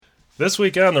This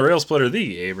week on the Rail Splitter,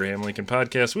 the Abraham Lincoln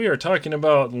podcast, we are talking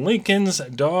about Lincoln's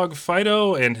dog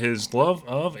Fido and his love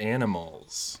of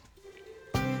animals.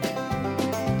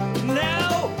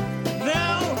 Now!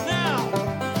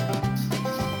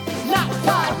 Not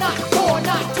five, not four,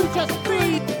 not two, just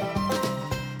three.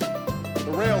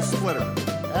 The Rail Splitter,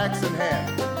 axe in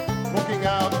hand, looking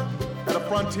out at a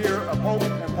frontier of hope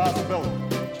and possibility.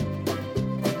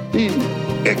 Being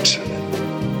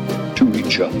excellent to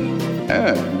each other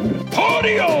and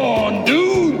party on,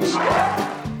 dudes!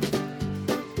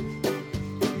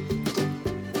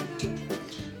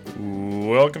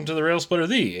 Welcome to the Rail Splitter,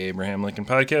 the Abraham Lincoln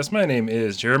podcast. My name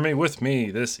is Jeremy. With me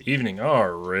this evening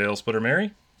are Rail Splitter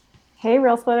Mary. Hey,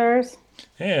 Rail Splitters.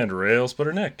 And Rail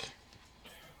Splitter Nick.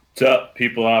 What's up,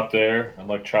 people out there,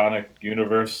 electronic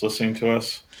universe listening to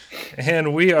us?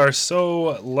 And we are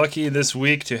so lucky this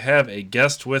week to have a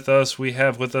guest with us. We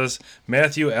have with us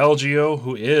Matthew Algeo,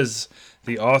 who is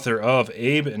the author of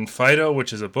Abe and Fido,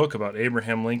 which is a book about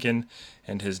Abraham Lincoln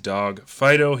and his dog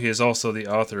Fido. He is also the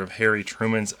author of Harry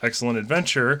Truman's excellent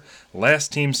adventure,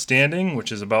 Last Team Standing,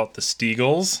 which is about the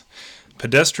Steagles,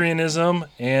 Pedestrianism,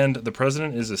 and The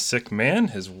President is a Sick Man.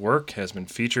 His work has been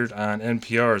featured on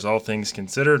NPR's All Things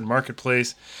Considered,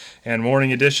 Marketplace, and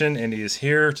Morning Edition, and he is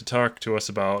here to talk to us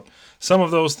about some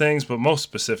of those things, but most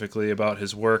specifically about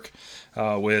his work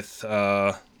with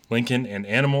Lincoln and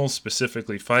animals,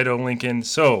 specifically Fido Lincoln.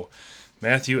 So,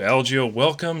 Matthew Algeo,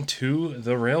 welcome to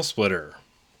the Rail Splitter.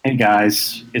 Hey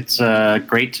guys, it's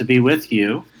great to be with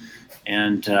you,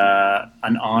 and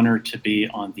an honor to be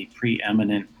on the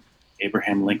preeminent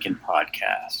Abraham Lincoln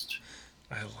podcast.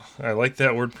 I like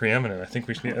that word, preeminent. I think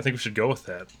we should go with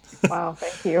that. Wow,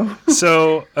 thank you.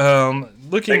 So, I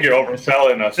think you're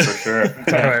overselling us for sure.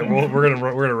 All right, well, we're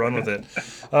gonna run with it.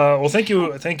 Well, thank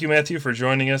you, Matthew, for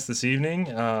joining us this evening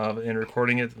and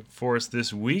recording it for us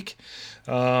this week.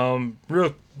 I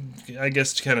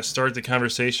guess to kind of start the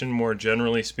conversation, more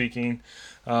generally speaking,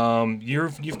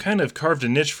 you've kind of carved a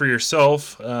niche for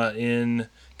yourself in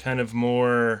kind of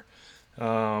more. I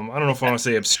don't know if I want to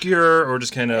say obscure or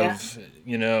just kind of,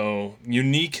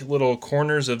 unique little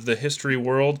corners of the history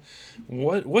world.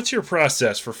 What's your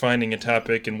process for finding a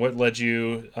topic, and what led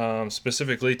you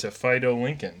specifically to Fido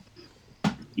Lincoln?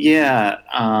 Yeah,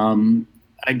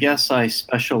 I guess I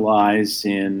specialize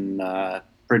in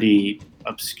pretty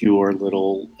obscure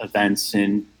little events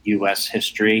in U.S.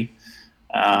 history.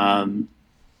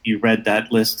 You read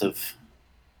that list of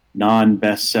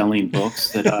non-best-selling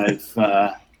books that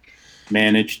I've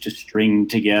managed to string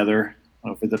together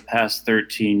over the past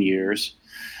 13 years.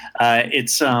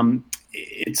 It's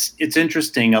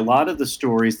interesting. A lot of the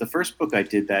stories, the first book I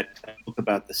did, that book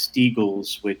about the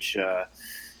Steagles, which,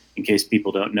 in case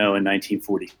people don't know, in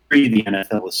 1943, the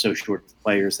NFL was so short of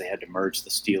players, they had to merge the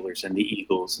Steelers and the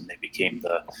Eagles, and they became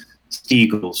the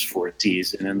Steagles for a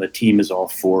season. And the team is all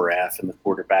 4F, and the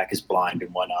quarterback is blind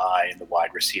in one eye, and the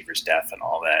wide receiver's deaf, and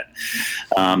all that.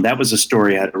 That was a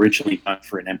story I had originally done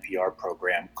for an NPR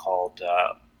program called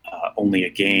Only a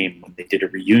Game, when they did a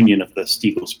reunion of the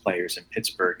Steagles players in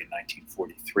Pittsburgh in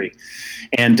 1943.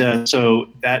 And so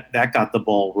that got the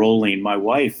ball rolling. My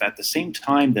wife, at the same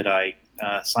time that I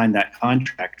signed that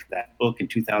contract for that book in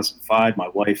 2005, my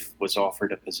wife was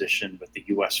offered a position with the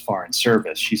U.S. Foreign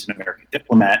Service. She's an American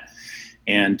diplomat,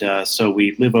 and so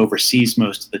we live overseas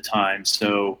most of the time.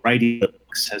 So writing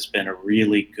books has been a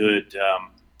really good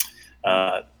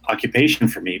occupation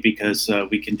for me, because I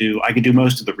can do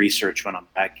most of the research when I'm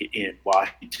back in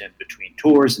Washington between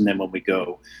tours, and then when we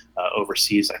go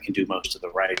overseas, I can do most of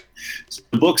the writing. So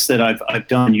the books that I've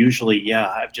done, usually,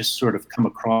 I've just sort of come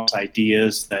across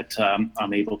ideas that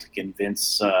I'm able to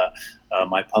convince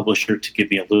my publisher to give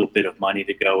me a little bit of money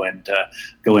to go and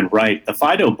write. The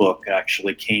Fido book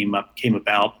actually came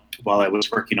about while I was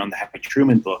working on the Harry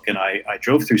Truman book, and I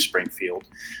drove through Springfield.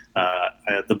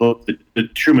 The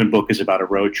Truman book is about a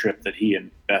road trip that he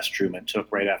and Bess Truman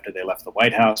took right after they left the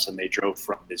White House, and they drove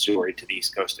from Missouri to the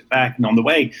East Coast and back. And on the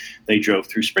way, they drove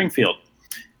through Springfield.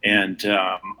 And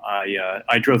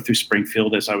I drove through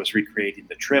Springfield as I was recreating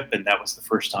the trip, and that was the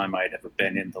first time I'd ever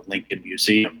been in the Lincoln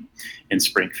Museum in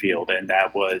Springfield, and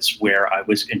that was where I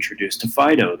was introduced to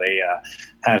Fido. They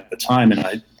had at the time, and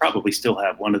I probably still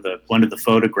have one of the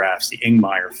photographs, the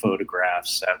Ingmeyer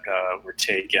photographs that were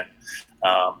taken.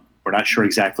 We're not sure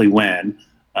exactly when.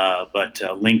 But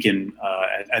Lincoln,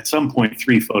 at some point,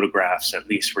 3 photographs at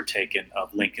least were taken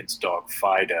of Lincoln's dog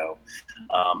Fido,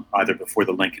 either before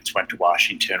the Lincolns went to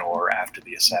Washington or after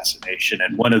the assassination.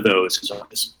 And one of those is on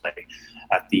display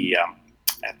at the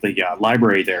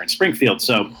library there in Springfield.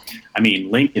 So, I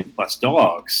mean, Lincoln plus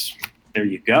dogs, there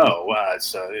you go.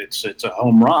 So it's a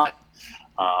home run.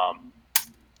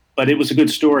 but it was a good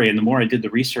story, and the more I did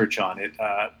the research on it,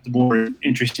 the more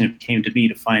interesting it became to me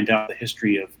to find out the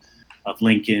history of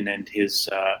Lincoln and his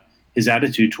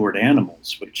attitude toward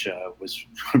animals, which was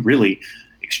really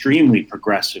extremely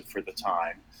progressive for the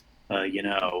time.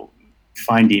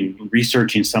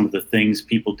 Researching some of the things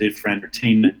people did for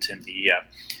entertainment in the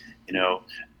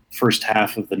first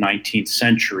half of the 19th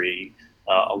century.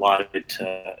 A lot of it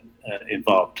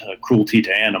involved cruelty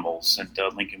to animals, and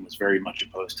Lincoln was very much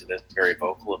opposed to this, very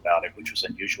vocal about it, which was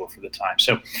unusual for the time.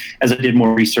 So as I did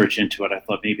more research into it, I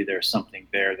thought maybe there's something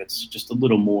there that's just a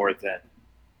little more than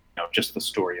just the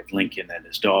story of Lincoln and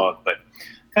his dog, but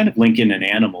kind of Lincoln and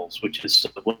animals, which is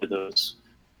one of those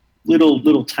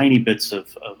little tiny bits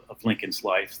of Lincoln's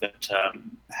life that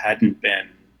hadn't been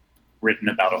written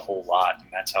about a whole lot, and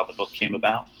that's how the book came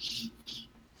about.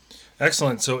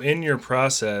 Excellent. So in your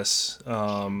process,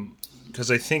 because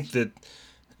I think that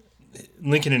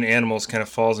Lincoln and Animals kind of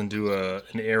falls into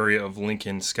an area of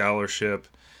Lincoln scholarship.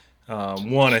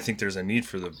 One, I think there's a need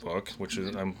for the book, which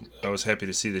is I was happy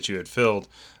to see that you had filled.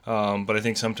 But I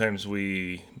think sometimes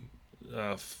we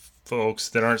folks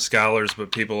that aren't scholars,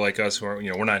 but people like us who are,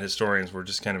 we're not historians, we're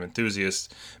just kind of enthusiasts,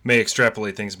 may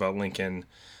extrapolate things about Lincoln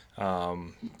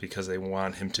because they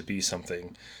want him to be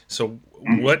something. So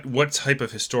what type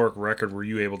of historic record were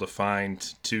you able to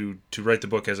find to write the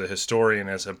book as a historian,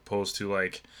 as opposed to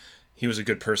like he was a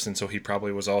good person, so he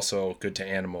probably was also good to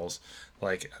animals?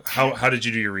 Like how did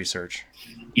you do your research?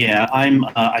 Yeah,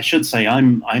 I should say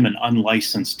I'm an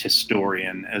unlicensed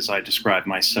historian, as I describe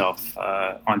myself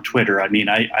on Twitter. I mean,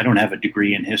 I don't have a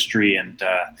degree in history, and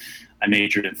I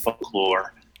majored in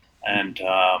folklore, and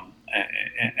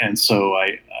so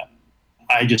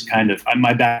I just kind of,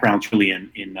 my background's really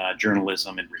in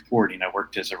journalism and reporting. I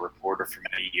worked as a reporter for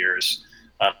many years,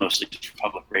 mostly just for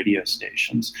public radio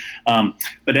stations.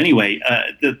 But anyway,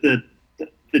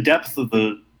 the depth of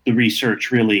the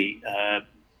research really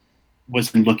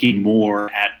was looking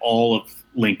more at all of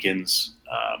Lincoln's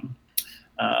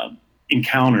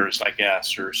encounters, I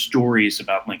guess, or stories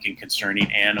about Lincoln concerning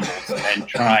animals, and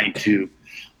trying to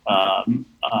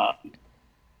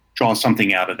draw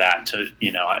something out of that. To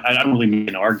I don't really make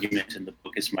an argument in the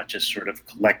book as much as sort of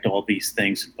collect all these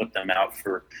things and put them out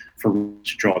for to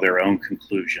draw their own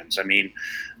conclusions. I mean,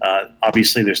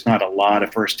 obviously, there's not a lot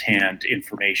of firsthand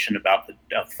information about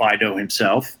Fido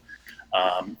himself.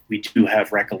 We do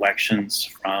have recollections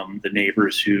from the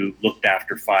neighbors who looked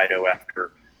after Fido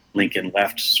after Lincoln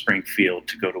left Springfield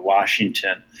to go to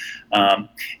Washington.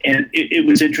 And it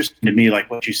was interesting to me, like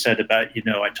what you said about,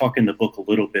 I talk in the book a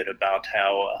little bit about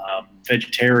how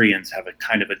vegetarians have a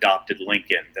kind of adopted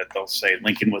Lincoln, that they'll say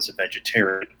Lincoln was a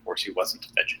vegetarian. Of course, he wasn't a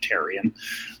vegetarian.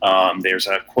 There's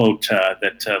a quote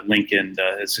that Lincoln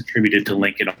is attributed to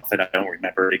Lincoln that I don't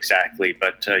remember exactly,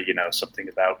 but, something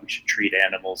about we should treat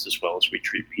animals as well as we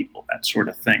treat people, that sort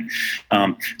of thing.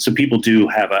 So people do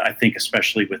have, I think,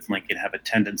 especially with Lincoln, have a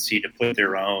tendency to put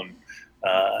their own,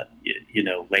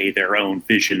 lay their own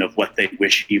vision of what they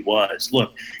wish he was.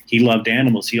 Look, he loved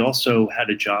animals. He also had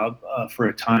a job for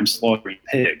a time slaughtering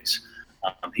pigs.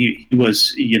 He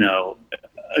was,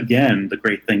 again, the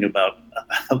great thing about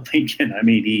Lincoln. I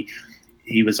mean,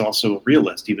 he was also a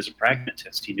realist. He was a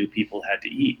pragmatist. He knew people had to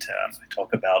eat. I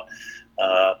talk about,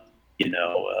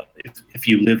 if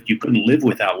you lived, you couldn't live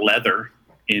without leather.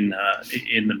 In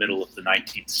the middle of the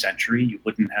 19th century, you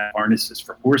wouldn't have harnesses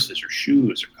for horses or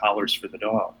shoes or collars for the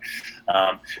dog.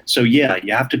 So yeah,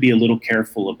 you have to be a little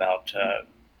careful about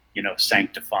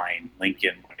sanctifying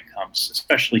Lincoln when it comes,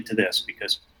 especially to this,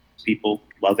 because people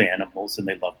love animals and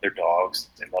they love their dogs,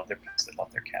 they love their pets, they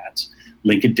love their cats.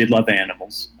 Lincoln did love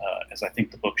animals, as I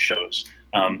think the book shows.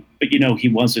 But he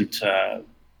wasn't a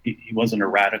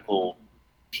radical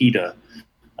PETA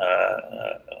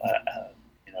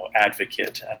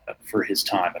advocate for his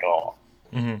time at all.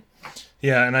 Mm-hmm.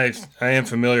 Yeah, and I am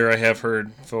familiar. I have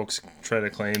heard folks try to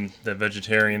claim the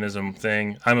vegetarianism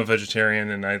thing. I'm a vegetarian,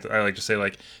 and I like to say,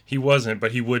 like, he wasn't,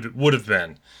 but he would have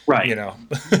been. Right.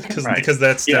 Because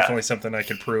that's definitely something I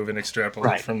could prove and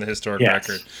extrapolate from the historic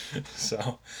record.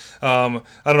 So I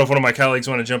don't know if one of my colleagues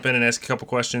want to jump in and ask a couple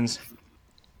questions.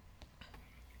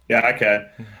 Yeah, I can.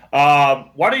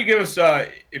 Why don't you give us,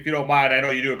 if you don't mind, I know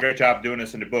you do a great job doing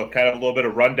this in the book, kind of a little bit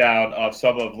of rundown of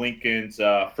some of Lincoln's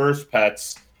first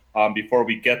pets before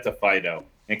we get to Fido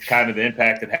and kind of the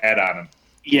impact it had on him.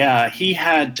 Yeah, he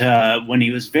had, when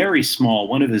he was very small,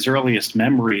 one of his earliest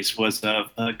memories was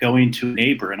of going to a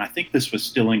neighbor, and I think this was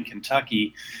still in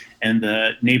Kentucky, and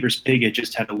the neighbor's pig had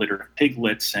just had a litter of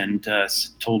piglets and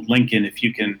told Lincoln, if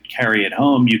you can carry it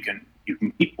home, you can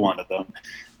keep one of them.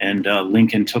 And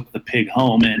Lincoln took the pig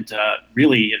home and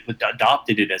really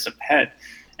adopted it as a pet.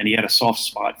 and he had a soft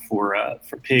spot for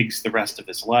pigs the rest of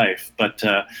his life. But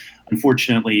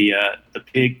unfortunately, the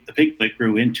piglet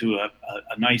grew into a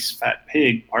nice fat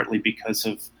pig, partly because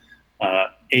of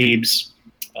Abe's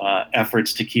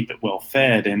efforts to keep it well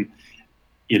fed. And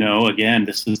again,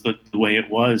 this is the way it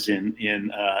was in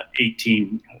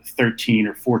 1813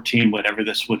 or 14, whatever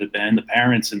this would have been. The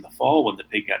parents in the fall, when the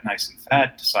pig got nice and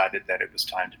fat, decided that it was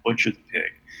time to butcher the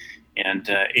pig. And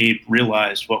Abe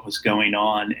realized what was going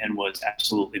on and was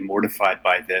absolutely mortified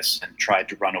by this, and tried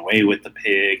to run away with the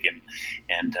pig.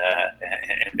 And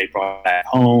they brought it back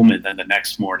home. And then the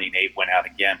next morning, Abe went out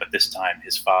again, but this time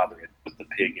his father had put the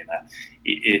pig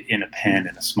in a pen,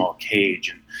 in a small cage,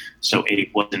 and so Abe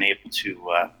wasn't able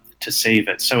to save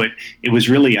it. So it was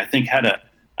really, I think, had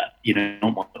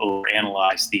don't want to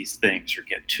overanalyze these things or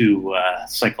get too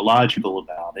psychological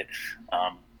about it.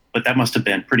 But that must have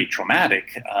been pretty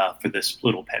traumatic for this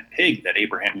little pet pig that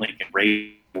Abraham Lincoln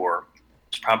raised for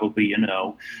probably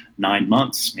 9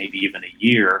 months, maybe even a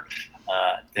year.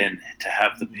 Then to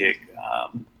have the pig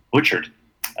butchered,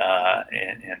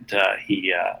 and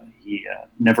he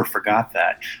never forgot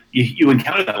that. You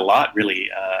encounter that a lot, really,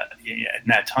 in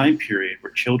that time period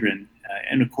where children.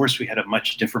 And of course, we had a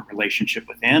much different relationship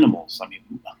with animals. I mean,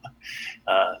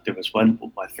 there was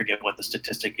I forget what the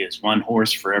statistic is, 1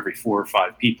 horse for every 4 or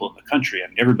 5 people in the country. I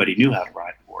mean, everybody knew how to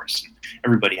ride a horse, and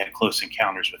everybody had close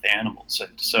encounters with animals.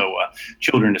 And so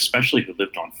children, especially who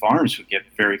lived on farms, would get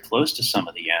very close to some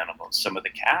of the animals, some of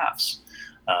the calves,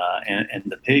 and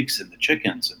the pigs and the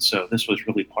chickens. And so this was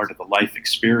really part of the life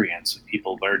experience of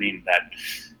people learning that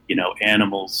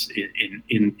animals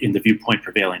in the viewpoint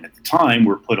prevailing at the time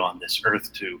were put on this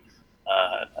earth to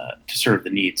serve the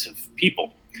needs of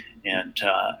people, and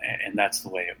that's the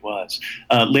way it was.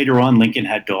 Later on, Lincoln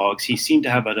had dogs. He seemed to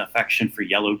have an affection for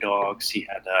yellow dogs. He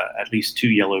had at least 2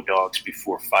 yellow dogs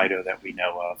before Fido that we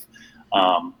know of,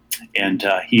 and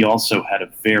he also had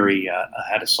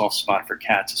a soft spot for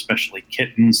cats, especially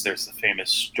kittens. There's the famous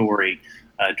story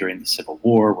during the Civil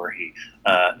War, where he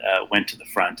went to the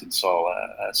front and saw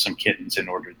some kittens and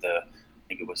ordered I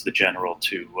think it was the general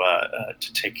to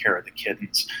take care of the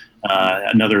kittens.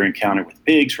 Another encounter with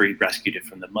pigs, where he rescued it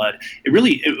from the mud. It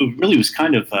really was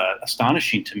kind of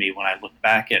astonishing to me when I look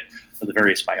back at the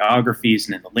various biographies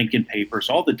and in the Lincoln papers,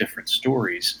 all the different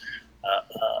stories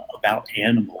about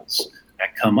animals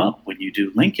that come up when you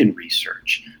do Lincoln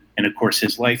research. And of course,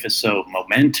 his life is so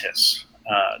momentous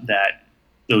that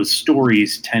those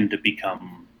stories tend to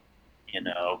become,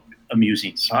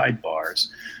 amusing sidebars.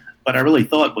 But I really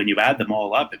thought when you add them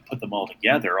all up and put them all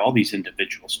together, all these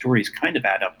individual stories kind of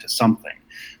add up to something,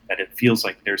 that it feels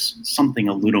like there's something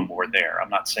a little more there. I'm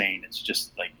not saying it's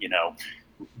just like,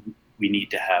 we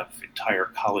need to have entire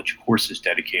college courses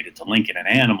dedicated to Lincoln and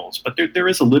animals, but there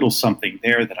is a little something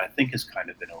there that I think has kind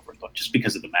of been overlooked just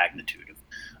because of the magnitude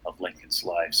of Lincoln's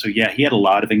life. So yeah, he had a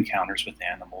lot of encounters with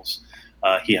animals.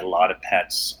 He had a lot of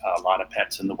pets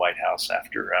in the White House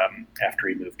after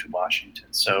he moved to Washington.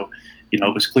 So,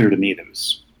 it was clear to me that it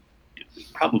was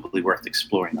probably worth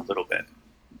exploring a little bit.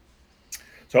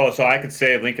 So I could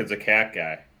say Lincoln's a cat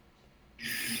guy.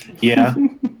 Yeah.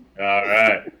 All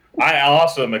right. I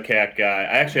also am a cat guy.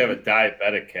 I actually have a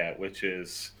diabetic cat, which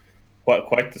is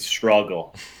quite the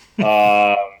struggle.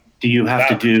 Do you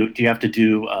have to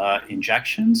do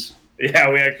injections?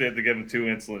 Yeah, we actually have to give him 2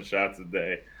 insulin shots a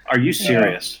day. Are you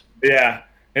serious? Yeah.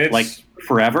 It's, like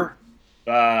forever?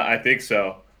 I think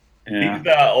so. Yeah. He's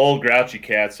the old grouchy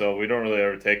cat, so we don't really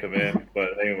ever take him in.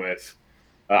 But anyways,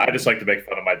 I just like to make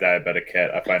fun of my diabetic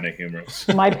cat. I find it humorous.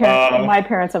 My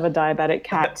parents have a diabetic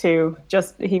cat too.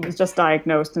 He was just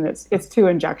diagnosed, and it's 2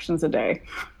 injections a day.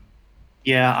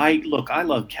 Yeah, I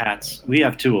love cats. We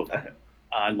have 2 of them.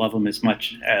 I love them as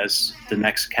much as the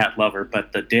next cat lover,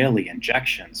 but the daily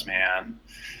injections, man,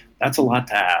 that's a lot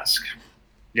to ask.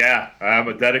 Yeah, I'm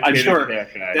a dedicated cat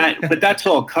guy. But that's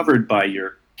all covered by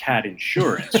your cat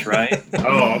insurance, right?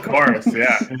 Oh, of course,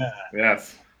 yeah.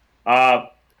 Yes.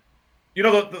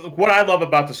 What I love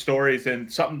about the stories,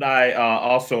 and something that I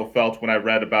also felt when I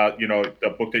read about,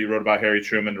 the book that you wrote about Harry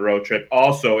Truman, The Road Trip,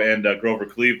 also, and Grover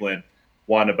Cleveland,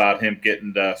 one about him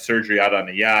getting the surgery out on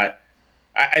the yacht.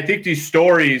 I think these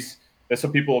stories that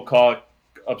some people will call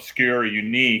obscure or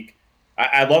unique,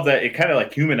 I love that it kind of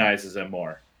like humanizes them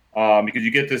more, because you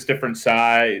get this different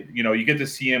side. You get to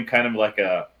see him kind of like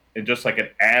just like an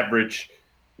average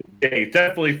day.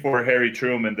 Definitely for Harry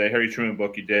Truman, the Harry Truman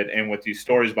book you did, and with these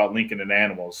stories about Lincoln and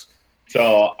animals.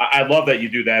 So I love that you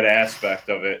do that aspect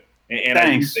of it, and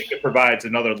I think it provides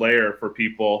another layer for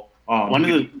people.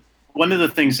 One of the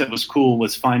things that was cool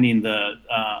was finding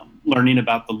learning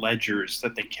about the ledgers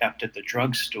that they kept at the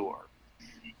drugstore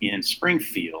in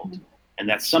Springfield, and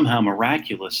that somehow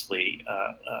miraculously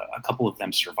a couple of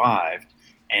them survived.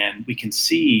 And we can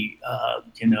see,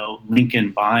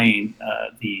 Lincoln buying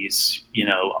these,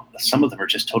 some of them are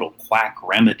just total quack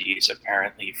remedies,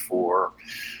 apparently, for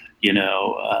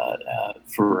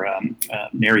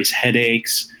Mary's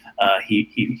headaches.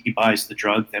 He buys the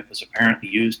drug that was apparently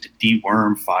used to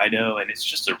deworm Fido, and it's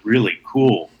just a really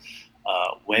cool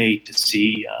way to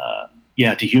see,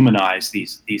 to humanize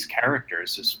these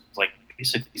characters. Is like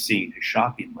basically seeing his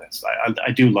shopping list.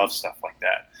 I do love stuff like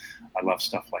that. I love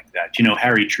stuff like that.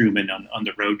 Harry Truman on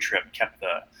the road trip kept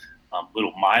the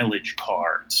little mileage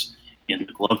cards in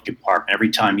the glove compartment. Every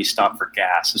time he stopped for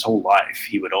gas, his whole life,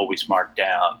 he would always mark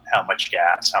down how much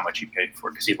gas, how much he paid for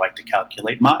it, because he liked to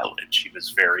calculate mileage. He was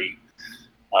very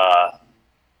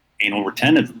anal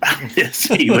retentive about this.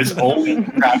 He was always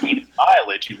tracking his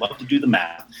mileage. He loved to do the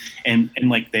math, and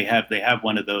like they have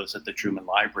one of those at the Truman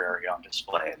Library on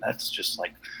display, and that's just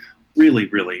like really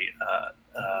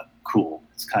cool.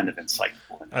 It's kind of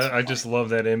insightful. I just love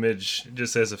that image,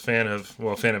 just as a fan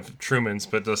of Truman's,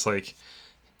 but just like,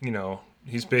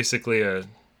 he's basically a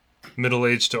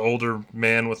middle-aged to older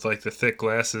man with like the thick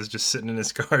glasses, just sitting in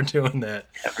his car doing that.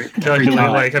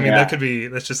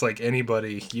 That's just like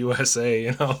anybody USA,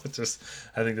 It's just,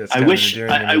 I think that's.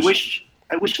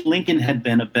 I wish Lincoln had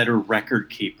been a better record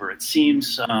keeper. It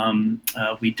seems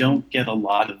we don't get a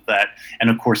lot of that, and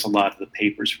of course, a lot of the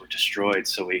papers were destroyed,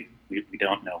 so we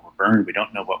don't know, were burned. We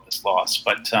don't know what was lost.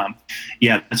 But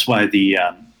that's why the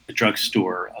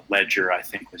drugstore ledger, I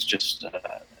think, was just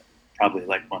probably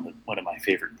like one of my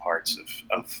favorite parts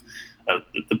of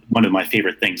one of my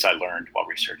favorite things I learned while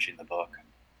researching the book.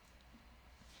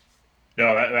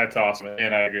 No, that's awesome,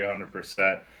 and I agree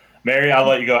 100%. Mary, I'll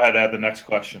let you go ahead and add the next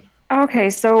question. Okay,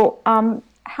 so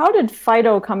how did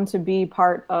Fido come to be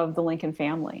part of the Lincoln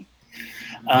family?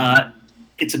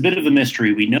 It's a bit of a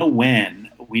mystery. We know when.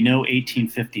 We know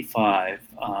 1855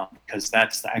 because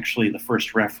that's actually the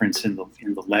first reference in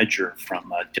the ledger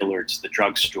from Dillard's, the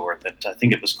drugstore. That I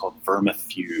think it was called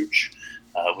vermifuge.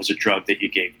 It was a drug that you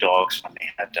gave dogs when they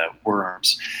had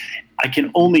worms. I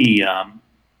can only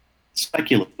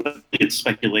speculate. It's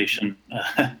speculation,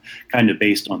 kind of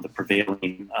based on the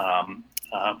prevailing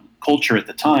culture at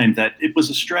the time, that it was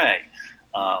a stray.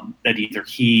 That either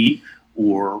he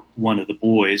or one of the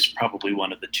boys, probably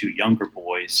one of the two younger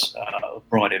boys,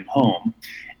 brought him home.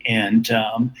 And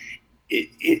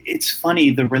it's funny,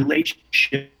 the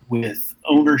relationship with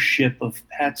ownership of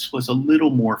pets was a little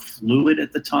more fluid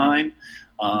at the time.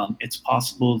 It's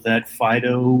possible that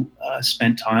Fido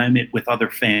spent time with other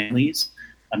families.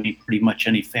 I mean, pretty much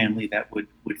any family that would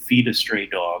feed a stray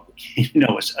dog,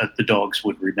 the dogs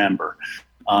would remember.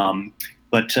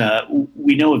 But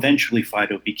we know eventually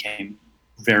Fido became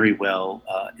very well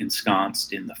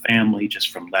ensconced in the family, just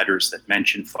from letters that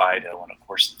mention Fido and, of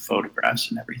course, the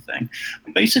photographs and everything.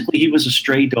 But basically, he was a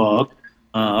stray dog,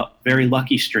 very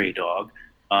lucky stray dog.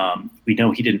 We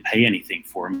know he didn't pay anything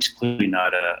for him. He's clearly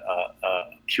not a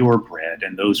purebred,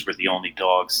 and those were the only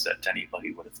dogs that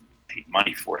anybody would have paid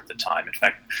money for at the time. In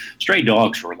fact, stray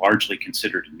dogs were largely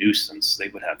considered a nuisance. They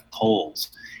would have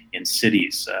culls in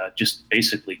cities just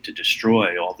basically to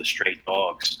destroy all the stray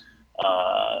dogs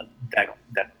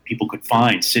that people could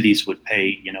find. Cities would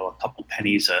pay, a couple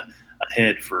pennies a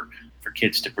head for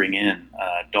kids to bring in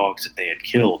dogs that they had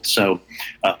killed. So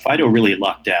Fido really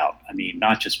lucked out. I mean,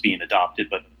 not just being adopted,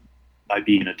 but by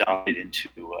being adopted into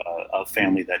a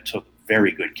family that took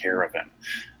very good care of him.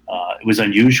 It was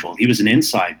unusual. He was an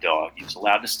inside dog. He was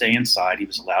allowed to stay inside. He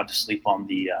was allowed to sleep on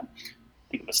the, I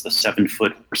think it was the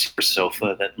 7-foot horsehair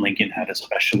sofa that Lincoln had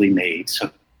especially made,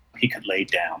 so he could lay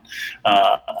down.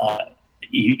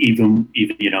 Even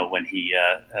when he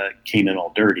came in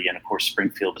all dirty, and of course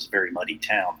Springfield was a very muddy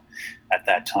town at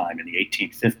that time in the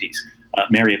 1850s.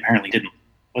 Mary apparently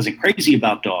wasn't crazy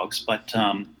about dogs, but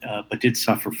did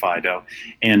suffer Fido,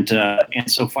 and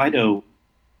so Fido,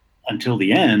 until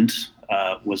the end,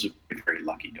 was a very, very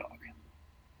lucky dog.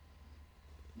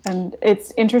 And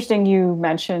it's interesting you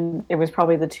mentioned it was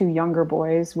probably the two younger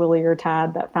boys, Willie or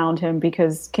Tad, that found him,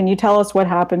 because can you tell us what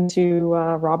happened to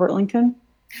Robert Lincoln?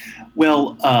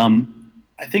 Well,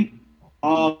 I think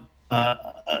Bob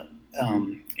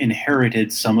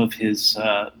inherited some of his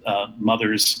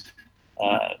mother's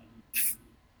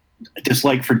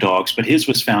dislike for dogs, but his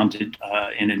was founded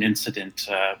in an incident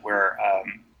where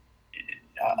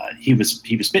he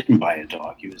was bitten by a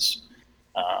dog. He was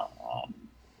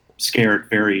scared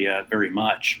very, very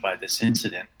much by this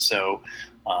incident. So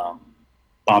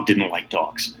Bob didn't like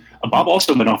dogs. Bob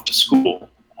also went off to school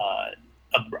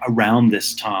around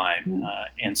this time,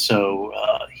 and so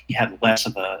he had less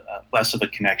of a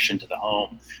connection to the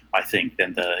home, I think,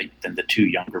 than the two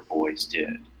younger boys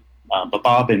did. But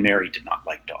Bob and Mary did not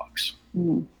like dogs.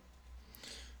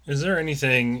 Is there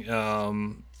anything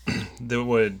that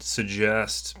would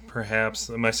suggest, perhaps,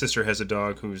 my sister has a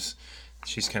dog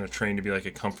she's kind of trained to be like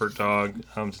a comfort dog,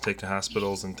 to take to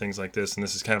hospitals and things like this, and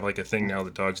this is kind of like a thing now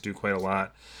that dogs do quite a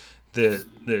lot. That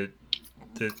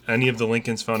any of the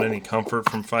Lincolns found any comfort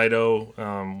from Fido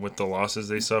with the losses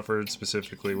they suffered,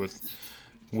 specifically with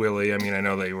Willie? I mean, I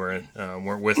know they weren't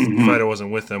with Fido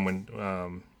wasn't with them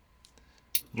when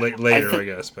later, I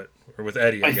guess, or with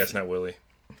Eddie, I guess, not Willie.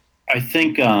 I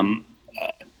think,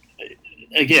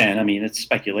 again, I mean, it's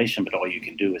speculation, but all you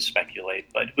can do is speculate.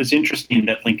 But it was interesting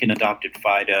that Lincoln adopted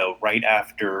Fido right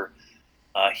after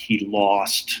he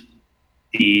lost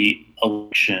the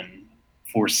election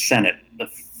for Senate the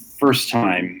first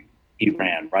time he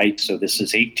ran, right? So this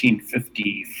is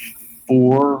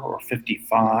 1854 or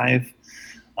 55.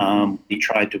 He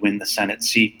tried to win the Senate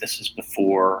seat. This is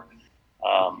before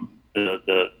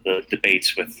the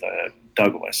debates with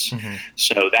Douglas.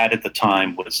 So that at the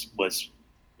time was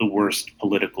the worst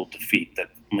political defeat that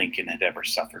Lincoln had ever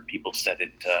suffered. People said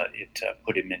it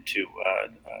put him into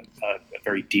a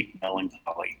very deep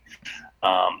melancholy.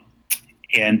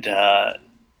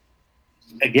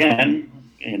 Again,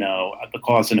 the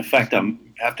cause and effect I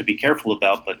have to be careful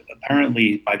about, but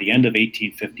apparently by the end of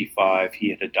 1855,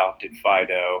 he had adopted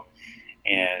Fido,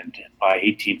 and by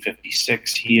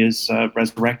 1856, he is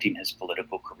resurrecting his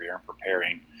political career and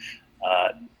preparing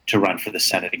to run for the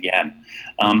Senate again.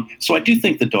 So I do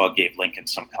think the dog gave Lincoln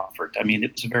some comfort. I mean,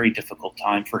 it was a very difficult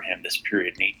time for him, this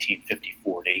period in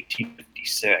 1854 to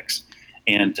 1856.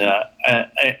 And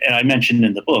I mentioned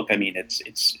in the book, I mean, it's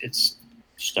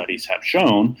studies have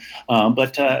shown,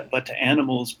 but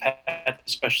animals, pets,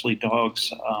 especially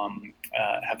dogs,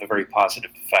 have a very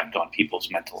positive effect on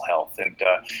people's mental health. And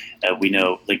we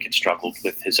know Lincoln struggled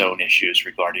with his own issues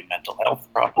regarding mental health,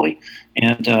 probably.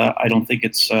 And I don't think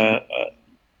it's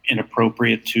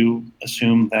inappropriate to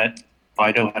assume that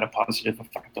Fido had a positive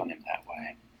effect on him that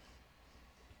way.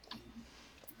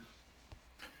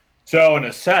 So in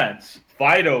a sense,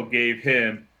 Fido gave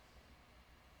him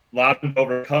allowed him to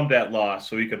overcome that loss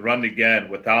so he could run again.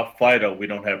 Without Fido, we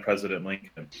don't have President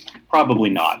Lincoln. Probably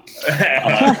not.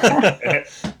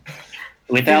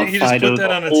 Without he Fido, just put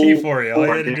that on a tee for you. All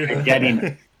you had to do.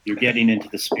 You're getting into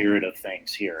the spirit of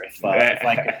things here. If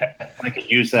I could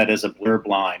use that as a blurb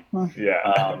line.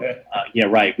 Yeah,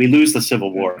 right. We lose the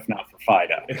Civil War if not for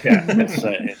Fido.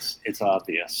 It's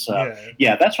obvious.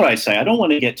 Yeah, that's what I say. I don't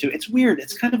want to get too. It's weird.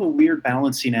 It's kind of a weird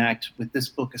balancing act with this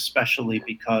book, especially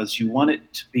because you want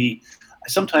it to be. I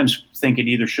sometimes think it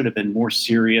either should have been more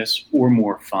serious or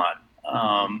more fun.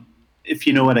 If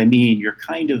you know what I mean, you're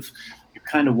kind of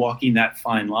walking that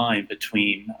fine line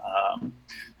between.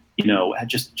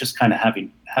 Just kind of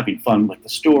having fun with the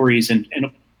stories and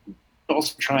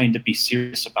also trying to be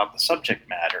serious about the subject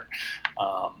matter.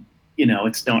 I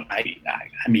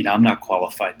mean, I'm not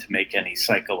qualified to make any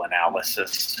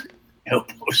psychoanalysis,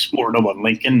 postmortem on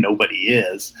Lincoln. Nobody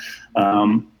is.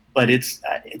 But it's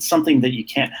something that you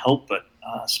can't help but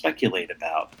speculate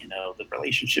about. The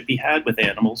relationship he had with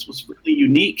animals was really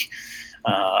unique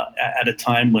at a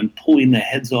time when pulling the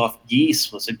heads off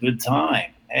geese was a good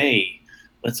time. Hey,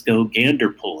 let's go gander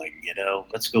pulling,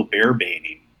 let's go bear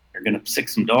baiting. You're going to stick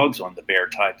some dogs on the bear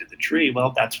tied to the tree.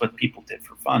 Well, that's what people did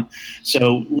for fun.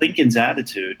 So Lincoln's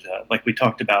attitude, like we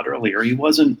talked about earlier, he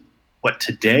wasn't what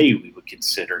today we would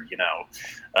consider,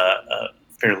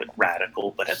 fairly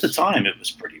radical, but at the time it was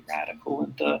pretty radical.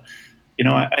 And,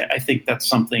 I think that's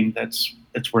something that's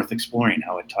worth exploring,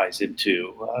 how it ties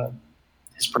into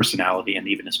his personality and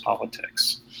even his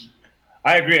politics.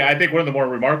 I agree. I think one of the more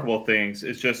remarkable things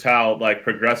is just how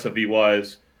progressive he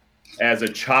was as a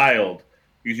child.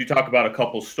 Because you talk about a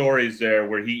couple stories there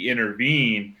where he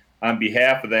intervened on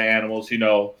behalf of the animals, and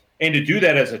to do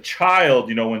that as a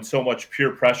child, when so much peer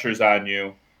pressure is on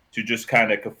you to just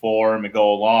kind of conform and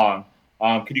go along.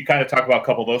 Could you kind of talk about a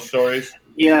couple of those stories?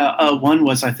 Yeah, one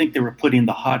was I think they were putting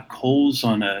the hot coals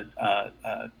on a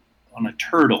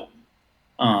turtle.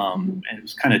 And it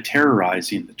was kind of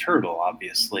terrorizing the turtle,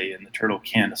 obviously, and the turtle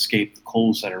can't escape the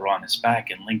coals that are on his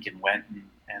back. And Lincoln went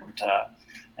and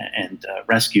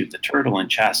rescued the turtle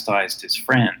and chastised his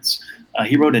friends.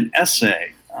 He wrote an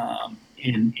essay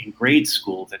in grade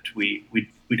school that we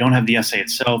don't have the essay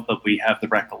itself, but we have the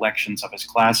recollections of his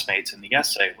classmates. And the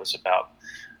essay was about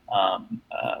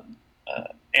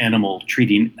animal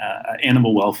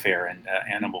welfare and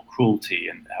animal cruelty,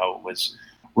 and how it was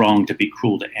wrong to be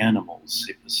cruel to animals.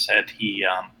 It was said he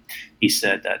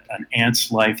said that an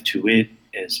ant's life to it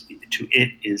is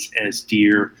as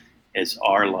dear as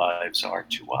our lives are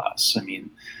to us. I mean,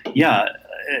 yeah,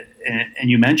 and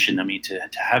you mentioned, I mean, to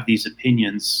have these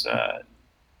opinions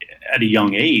at a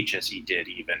young age, as he did,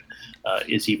 even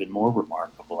is even more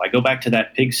remarkable. I go back to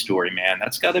that pig story, man.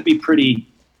 That's got to be pretty.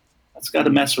 That's got to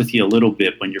mess with you a little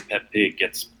bit when your pet pig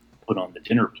gets put on the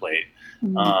dinner plate.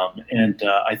 And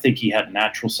I think he had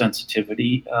natural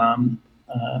sensitivity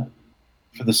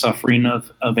for the suffering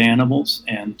of animals,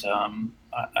 and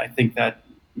I think that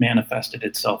manifested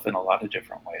itself in a lot of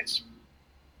different ways.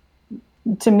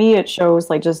 To me, it shows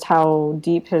like just how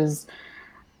deep his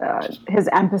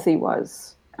empathy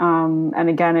was, and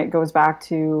again, it goes back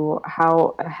to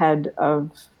how ahead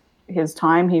of his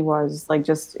time he was, like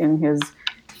just in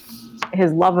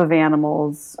his love of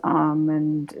animals,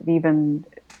 and even.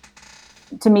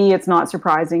 To me, it's not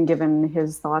surprising given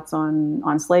his thoughts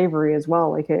on slavery as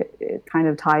well. Like it kind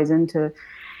of ties into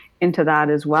that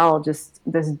as well. Just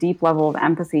this deep level of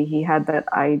empathy he had that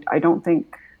I don't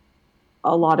think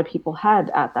a lot of people had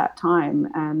at that time.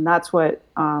 And that's what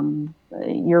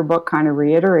your book kind of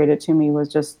reiterated to me,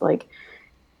 was just like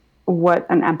what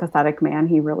an empathetic man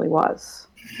he really was.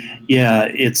 Yeah,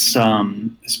 it's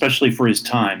especially for his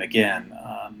time. Again,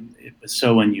 it was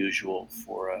so unusual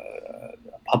for a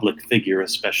public figure,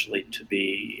 especially, to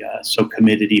be so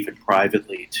committed, even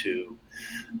privately, to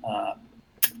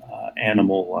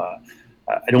animal.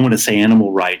 I don't want to say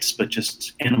animal rights, but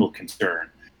just animal concern.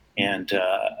 And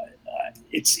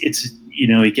it's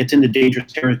he gets into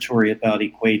dangerous territory about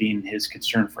equating his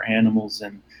concern for animals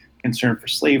and concern for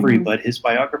slavery, but his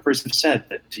biographers have said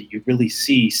that you really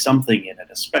see something in it,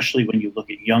 especially when you look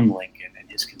at young Lincoln and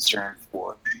his concern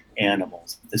for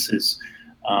animals. This is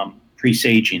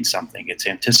presaging something. It's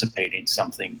anticipating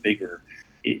something bigger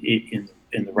in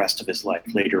the rest of his life,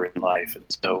 later in life. And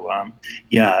so,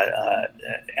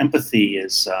 empathy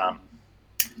is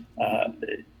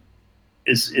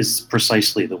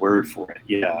precisely the word for it.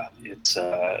 Yeah, it's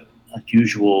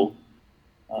unusual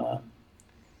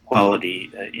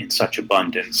quality in such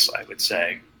abundance, I would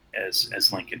say,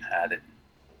 as Lincoln had it.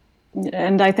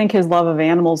 And I think his love of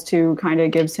animals too kind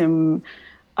of gives him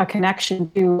a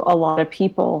connection to a lot of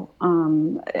people.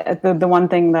 The one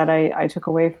thing that I took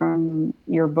away from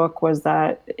your book was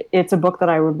that it's a book that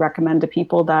I would recommend to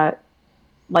people that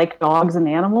like dogs and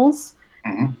animals.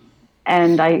 Mm-hmm.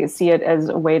 And I see it as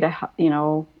a way to,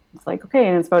 it's like, okay,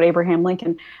 and it's about Abraham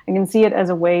Lincoln. I can see it as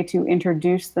a way to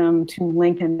introduce them to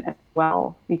Lincoln as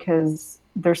well, because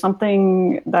there's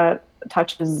something that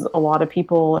touches a lot of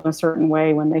people in a certain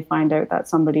way when they find out that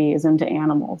somebody is into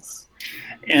animals.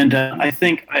 And I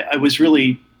think I was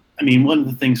really, one of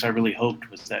the things I really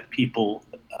hoped was that people,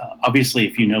 obviously,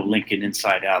 if you know Lincoln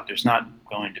inside out, there's not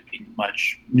going to be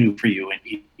much new for you in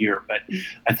here. But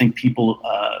I think people,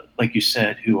 like you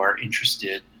said, who are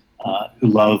interested, who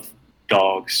love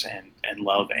dogs and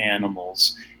love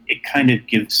animals, it kind of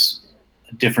gives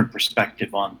a different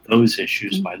perspective on those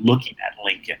issues by looking at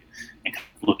Lincoln and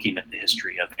looking at the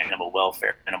history of animal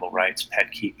welfare, animal rights,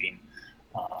 pet keeping.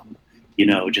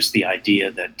 Just the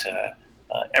idea that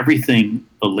everything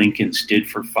the Lincolns did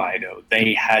for Fido,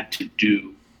 they had to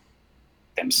do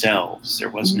themselves. There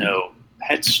was no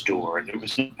pet store. There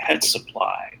was no pet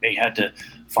supply. They had to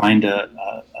find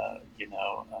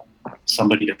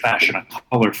somebody to fashion a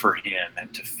collar for him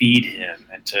and to feed him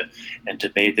and to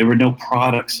bathe. There were no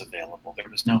products available. There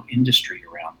was no industry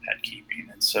around pet keeping,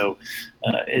 and so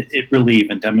it really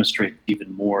even demonstrates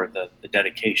even more the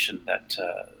dedication that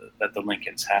the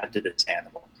Lincolns had to this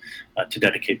animal, to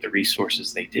dedicate the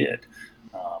resources they did.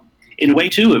 In a way,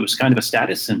 too, it was kind of a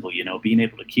status symbol, being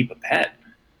able to keep a pet,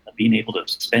 being able to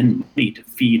spend money to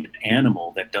feed an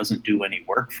animal that doesn't do any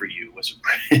work for you was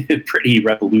a pretty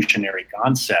revolutionary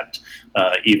concept,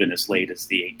 even as late as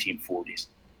the 1840s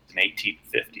and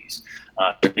 1850s.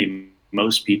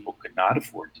 Most people could not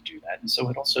afford to do that. And so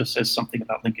it also says something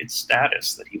about Lincoln's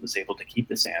status, that he was able to keep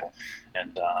this animal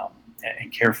and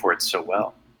care for it so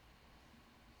well.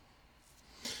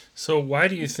 So why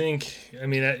do you think,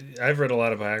 I've read a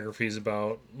lot of biographies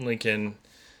about Lincoln.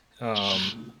 I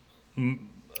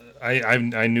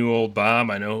knew Old Bob.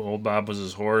 I know Old Bob was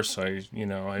his horse. I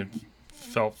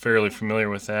felt fairly familiar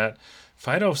with that.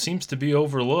 Fido seems to be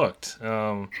overlooked.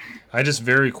 I just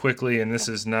very quickly, and this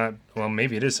is not, well,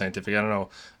 maybe it is scientific, I don't know.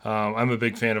 I'm a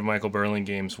big fan of Michael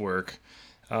Burlingame's work.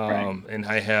 And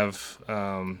I have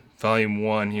volume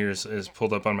 1 here is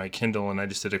pulled up on my Kindle, and I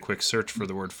just did a quick search for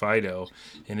the word Fido,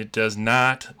 and it does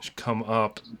not come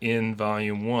up in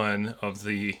volume 1 of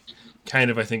the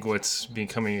kind of, I think, what's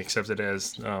becoming accepted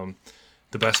as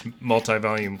the best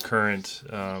multi-volume current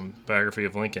biography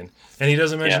of Lincoln, and he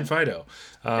doesn't mention Fido,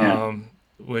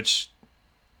 which,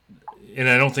 and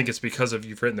I don't think it's because of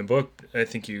you've written the book. I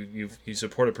think you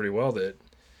support it pretty well that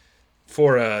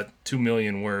for a 2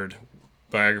 million word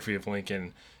biography of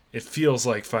Lincoln, it feels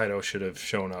like Fido should have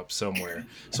shown up somewhere.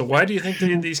 So why do you think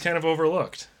these kind of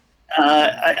overlooked?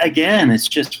 Again, it's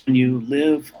just when you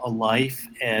live a life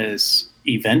as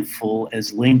eventful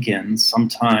as Lincoln,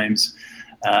 sometimes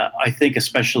I think,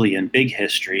 especially in big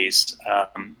histories,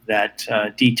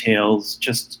 that details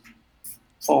just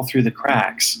fall through the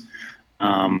cracks.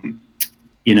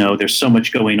 There's so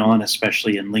much going on,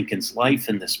 especially in Lincoln's life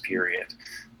in this period,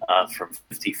 from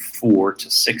 54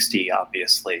 to 60,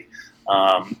 obviously.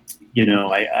 I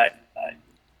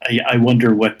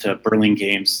wonder what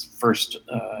Burlingame's first,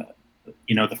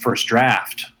 the first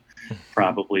draft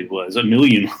probably was 1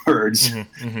 million words,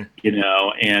 and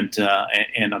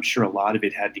I'm sure a lot of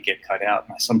it had to get cut out.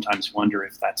 And I sometimes wonder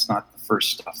if that's not the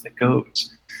first stuff that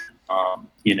goes.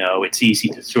 It's easy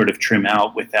to sort of trim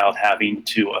out without having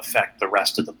to affect the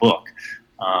rest of the book.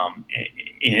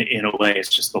 In a way, it's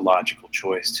just the logical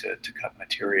choice to cut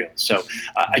material. So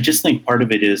I just think part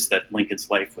of it is that Lincoln's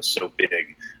life was so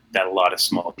big that a lot of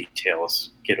small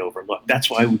details get overlooked. That's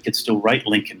why we could still write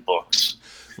Lincoln books.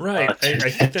 Right. I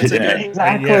think that's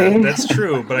exactly. Yeah, that's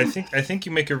true. But I think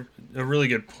you make a really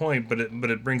good point. But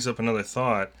it brings up another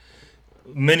thought.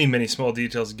 Many small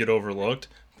details get overlooked,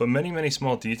 but many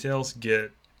small details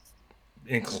get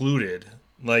included.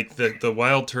 Like the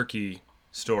wild turkey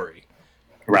story.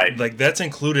 Right. Like that's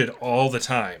included all the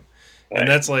time. Right. And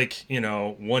that's like,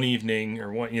 one evening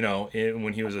or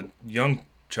when he was a young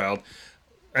child.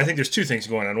 I think there's two things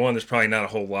going on. One, there's probably not a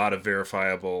whole lot of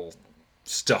verifiable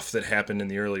stuff that happened in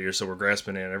the early years, so we're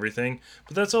grasping at everything.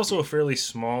 But that's also a fairly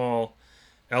small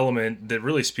element that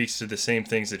really speaks to the same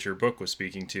things that your book was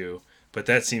speaking to. But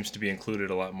that seems to be included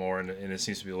a lot more, and it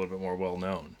seems to be a little bit more well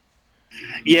known.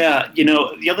 Yeah,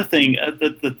 the other thing,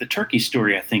 the turkey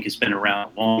story, I think, has been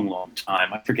around a long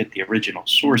time. I forget the original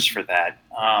source for that.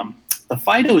 The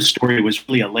Fido story was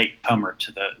really a late comer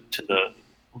to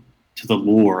the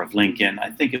lore of Lincoln. I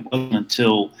think it wasn't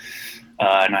until,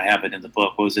 and I have it in the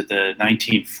book, was it the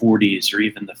 1940s or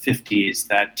even the 50s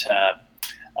that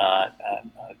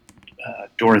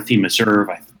Dorothy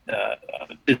Meserve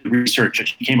did research, and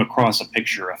she came across a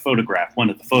photograph, one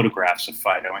of the photographs of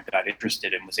Fido, and got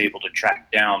interested and was able to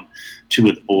track down two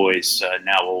of the boys,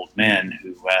 now old men,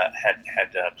 who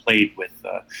had played with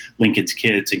Lincoln's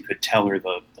kids and could tell her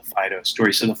the Fido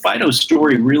story. So the Fido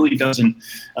story really doesn't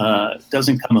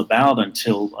come about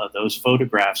until those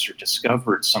photographs are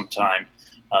discovered sometime.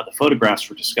 The photographs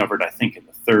were discovered, I think, in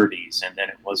the 30s, and then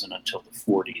it wasn't until the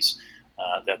 40s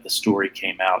that the story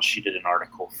came out. She did an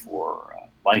article for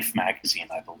Life magazine,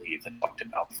 I believe, that talked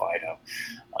about Fido.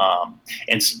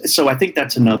 And so I think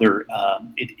that's another,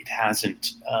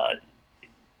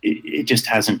 it just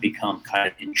hasn't become kind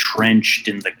of entrenched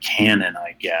in the canon,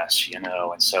 I guess, and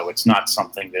so it's not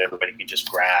something that everybody can just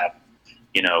grab.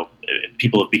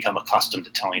 People have become accustomed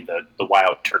to telling the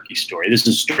wild turkey story. This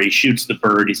is a story. He shoots the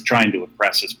bird. He's trying to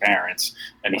impress his parents,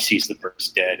 and he sees the bird's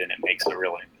dead, and it makes a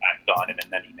real impact on him.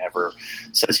 And then he never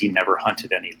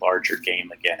hunted any larger game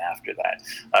again after that.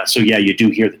 So yeah, you do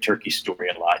hear the turkey story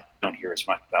a lot. You don't hear as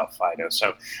much about Fido.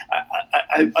 So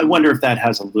I wonder if that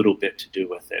has a little bit to do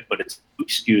with it. But it's no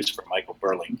excuse for Michael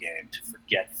Burlingame to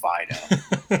forget Fido.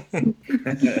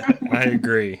 I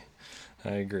agree.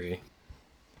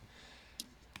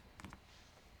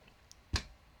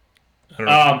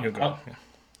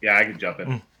 Yeah, I can jump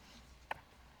in.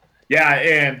 Yeah,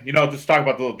 and just talk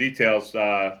about the little details.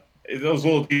 Those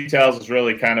little details is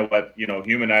really kind of what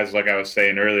humanizes, like I was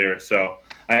saying earlier. So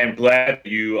I am glad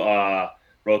you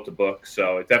wrote the book.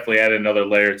 So it definitely added another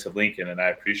layer to Lincoln, and I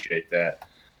appreciate that.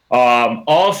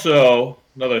 Also,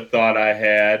 another thought I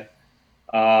had: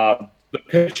 the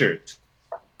pictures.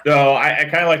 So I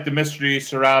kind of like the mystery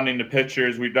surrounding the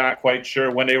pictures. We're not quite sure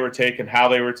when they were taken, how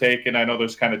they were taken. I know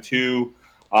there's kind of two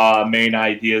main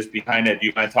ideas behind it. Do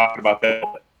you mind talking about that?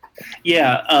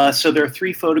 Yeah, so there are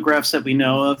 3 photographs that we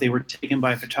know of. They were taken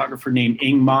by a photographer named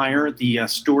Ingmeyer. The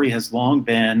story has long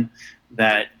been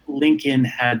that Lincoln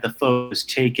had the photos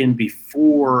taken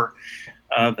before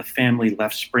the family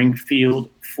left Springfield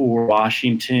for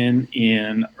Washington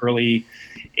in early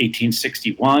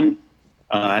 1861.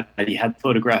 That he had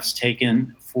photographs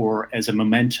taken as a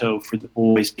memento for the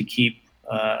boys to keep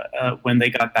when they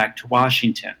got back to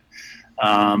Washington.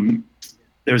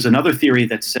 There's another theory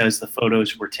that says the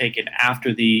photos were taken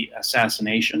after the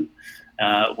assassination.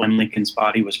 When Lincoln's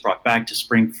body was brought back to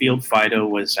Springfield, Fido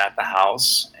was at the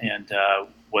house, and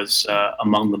was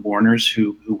among the mourners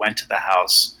who went to the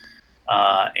house,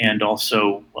 and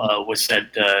also was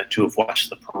said to have watched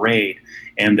the parade.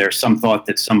 And there's some thought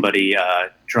that somebody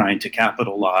trying to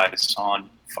capitalize on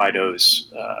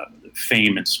Fido's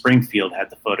fame in Springfield had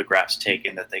the photographs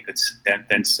taken that they could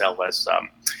then sell as,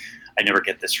 I never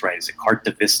get this right, is it carte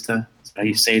de vista? How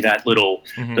you say that?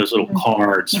 Those little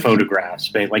cards,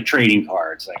 photographs, like trading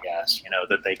cards, I guess,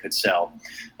 that they could sell.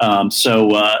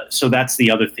 So that's the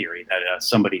other theory, that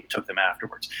somebody took them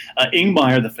afterwards.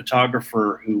 Ingmeier, the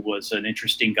photographer, who was an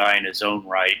interesting guy in his own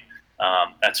right,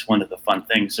 that's one of the fun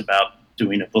things about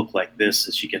doing a book like this,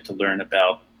 is you get to learn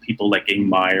about people like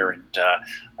Ingmeier, and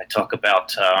I talk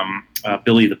about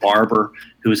Billy the Barber,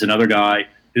 who is another guy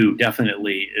who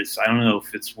definitely is, I don't know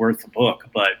if it's worth a book,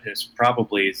 but it's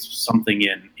probably something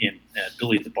in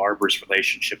Billy the Barber's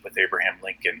relationship with Abraham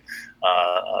Lincoln.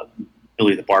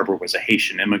 Billy the Barber was a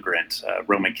Haitian immigrant,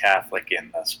 Roman Catholic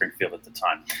in Springfield at the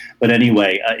time. But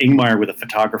anyway, Ingmeier was a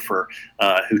photographer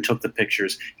who took the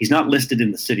pictures. He's not listed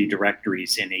in the city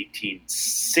directories in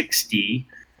 1860,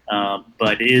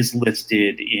 but is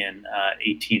listed in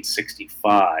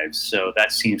 1865. So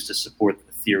that seems to support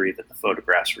the theory that the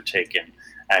photographs were taken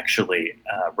actually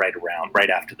right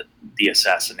after the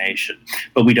assassination.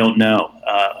 But we don't know.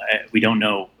 We don't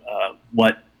know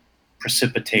what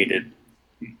precipitated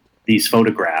these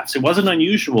photographs. It wasn't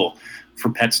unusual for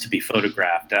pets to be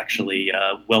photographed. Actually,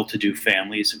 well-to-do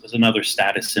families, it was another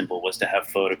status symbol, was to have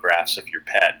photographs of your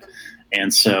pet.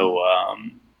 And so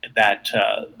that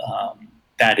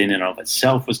in and of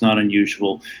itself was not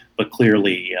unusual, but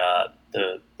clearly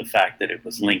the fact that it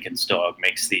was Lincoln's dog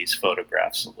makes these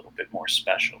photographs a little bit more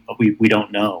special. But we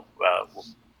don't know.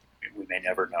 We may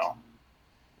never know.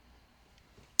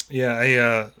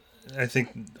 Yeah, I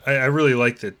think I really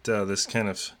like that this kind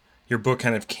of, your book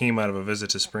kind of came out of a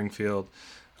visit to Springfield.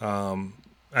 When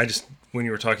you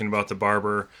were talking about the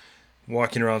barber,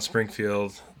 walking around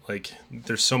Springfield, like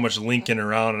there's so much Lincoln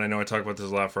around, and I know I talk about this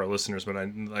a lot for our listeners, but I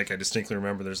distinctly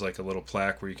remember there's like a little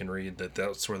plaque where you can read that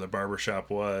that's where the barber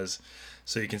shop was.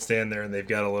 So you can stand there and they've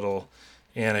got a little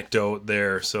anecdote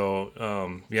there. So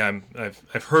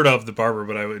I've heard of the barber,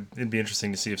 but it'd be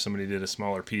interesting to see if somebody did a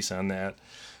smaller piece on that.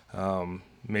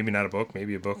 Maybe not a book,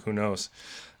 maybe a book, who knows.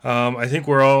 I think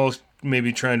we're all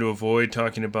maybe trying to avoid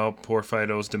talking about poor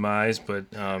Fido's demise, but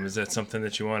is that something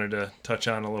that you wanted to touch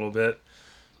on a little bit?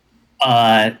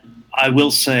 I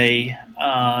will say,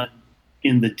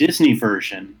 in the Disney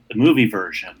version, the movie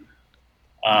version,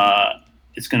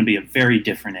 it's going to be a very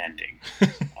different ending.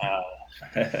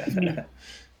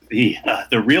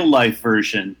 The real life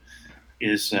version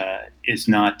is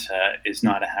not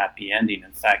a happy ending.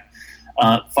 In fact,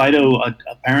 Fido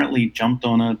apparently jumped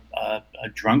on a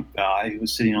drunk guy who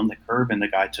was sitting on the curb, and the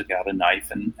guy took out a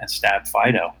knife and stabbed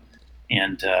Fido.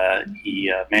 And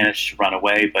he managed to run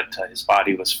away, but his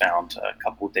body was found a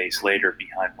couple of days later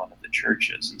behind one of the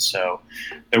churches. And so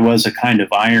there was a kind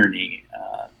of irony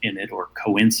in it, or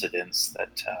coincidence,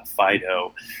 that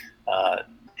Fido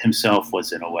himself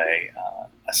was in a way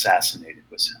assassinated,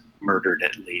 was murdered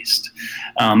at least.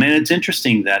 And it's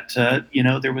interesting that,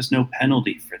 there was no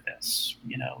penalty for this,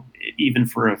 even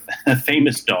for a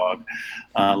famous dog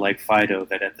like Fido,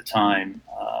 that at the time,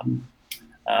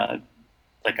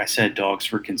 like I said,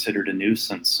 dogs were considered a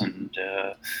nuisance, and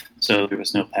so there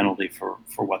was no penalty for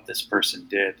what this person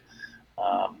did.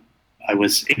 I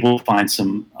was able to find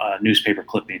some newspaper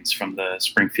clippings from the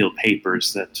Springfield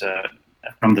papers that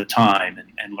from the time,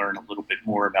 and learn a little bit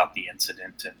more about the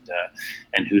incident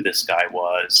and who this guy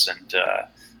was. And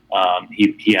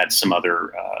he had some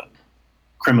other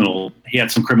criminal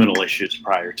issues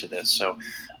prior to this, so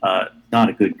not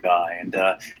a good guy. And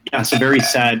it's a very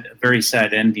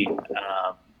sad ending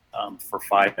for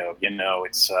Fido.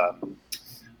 It's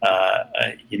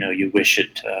you wish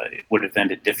it would have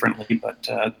ended differently, but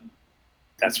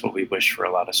that's what we wish for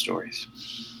a lot of stories.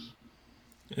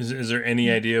 Is there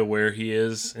any idea where he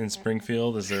is in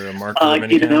Springfield? Is there a marker of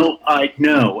any kind? I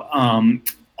know.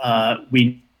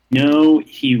 We know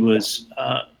he was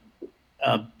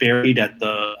buried at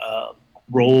the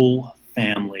Roll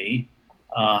family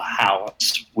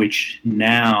house, which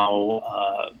now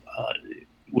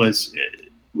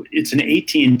it's an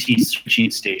AT&T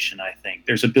switching station, I think.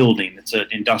 There's a building. It's an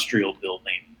industrial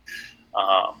building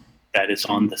that is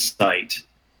on the site.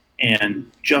 And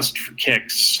just for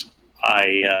kicks,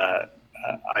 I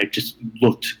just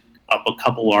looked up a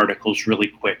couple articles really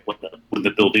quick when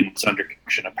the building was under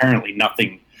construction. Apparently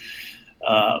nothing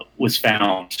was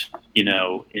found, in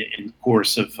the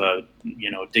course of,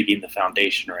 digging the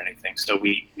foundation or anything. So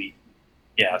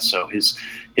so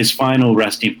his final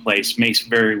resting place may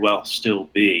very well still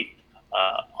be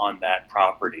on that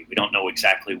property. We don't know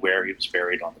exactly where he was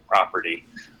buried on the property.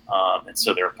 And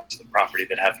so there are parts of the property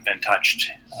that haven't been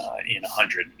touched in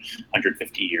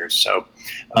 150 years. So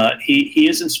he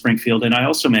is in Springfield. And I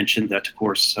also mentioned that, of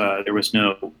course, there was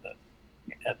no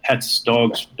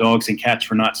dogs and cats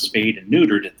were not spayed and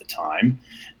neutered at the time.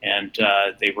 And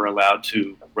they were allowed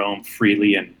to roam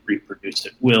freely and reproduce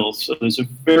at will. So there's a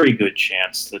very good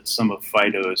chance that some of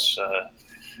Fido's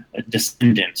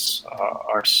descendants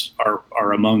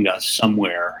are among us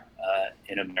somewhere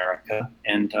in America,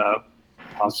 and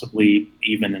possibly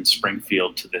even in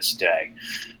Springfield to this day.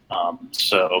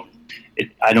 So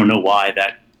I don't know why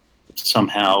that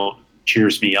somehow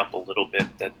cheers me up a little bit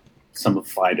that some of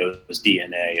Fido's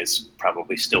DNA is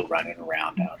probably still running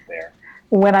around out there.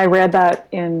 When I read that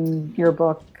in your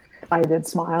book, I did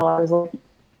smile. I was like,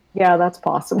 yeah, that's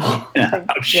possible. Yeah,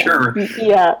 I'm sure.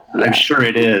 Yeah. I'm sure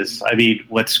it is. I mean,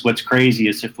 what's crazy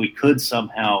is if we could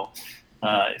somehow,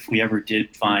 if we ever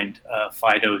did find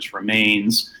Fido's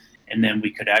remains, and then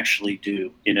we could actually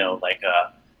do, like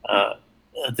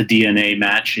the DNA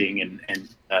matching, and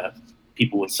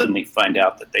people would suddenly find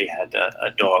out that they had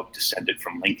a dog descended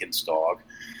from Lincoln's dog,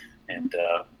 and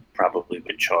probably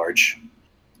would charge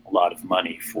a lot of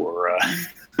money for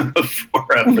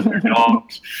their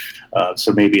dogs.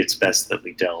 So maybe it's best that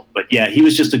we don't. But yeah, he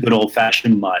was just a good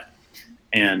old-fashioned mutt,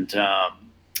 and I'm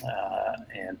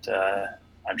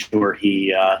sure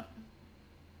he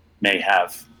may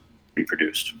have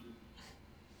reproduced.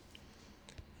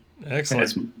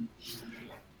 Excellent.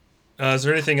 Is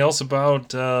there anything else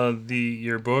about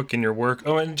your book and your work?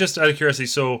 Oh, and just out of curiosity,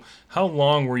 so how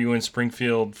long were you in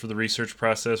Springfield for the research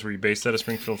process? Were you based out of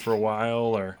Springfield for a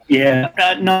while, or? Yeah,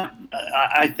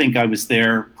 I think I was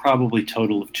there probably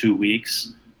total of 2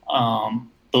 weeks. The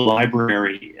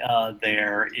library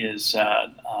there is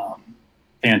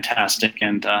fantastic,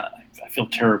 and I feel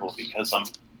terrible because I'm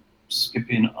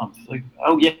skipping.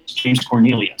 Oh yes, James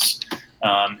Cornelius,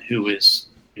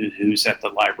 who's at the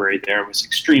library there, was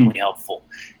extremely helpful.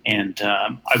 And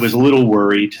I was a little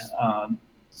worried,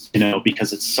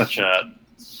 because it's such a,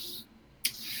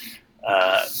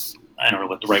 I don't know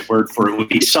what the right word for it would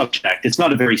be, subject. It's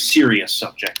not a very serious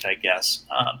subject, I guess,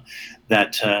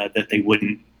 that they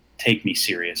wouldn't take me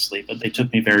seriously, but they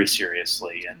took me very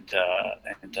seriously and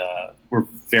were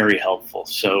very helpful.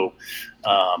 So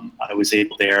I was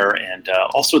able there, and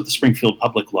also at the Springfield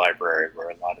Public Library, where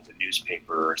a lot of the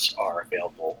newspapers are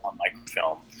available on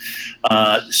microfilm.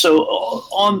 So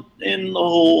on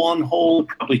whole, it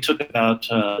probably took about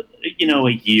a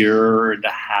year and a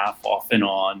half off and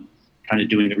on, kind of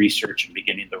doing the research and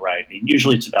beginning the writing.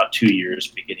 Usually it's about 2 years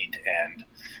beginning to end,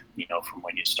 from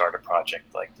when you start a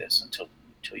project like this until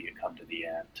you come to the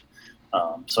end.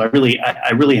 So I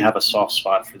really have a soft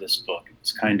spot for this book.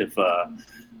 It's kind of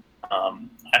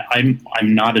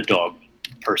I'm not a dog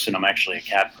person. I'm actually a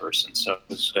cat person. So it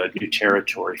was new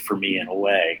territory for me in a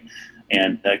way,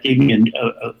 and gave me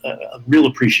a real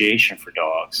appreciation for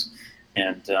dogs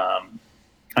and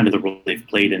kind of the role they've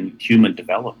played in human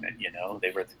development.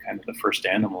 They were kind of the first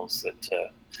animals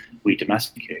that we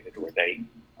domesticated, or they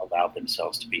allowed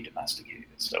themselves to be domesticated.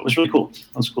 So it was really cool. It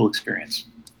was a cool experience.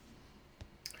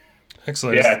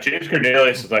 Excellent. Yeah, James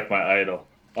Cornelius is like my idol.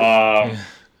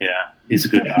 Yeah, he's a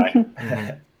good guy.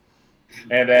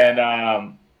 And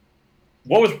then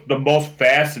what was the most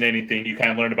fascinating thing you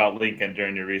kind of learned about Lincoln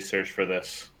during your research for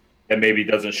this that maybe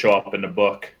doesn't show up in the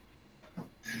book?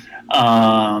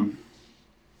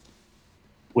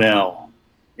 Well,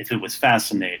 if it was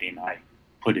fascinating, I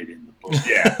put it in the book.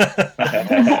 Yeah.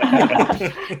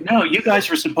 No, you guys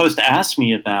were supposed to ask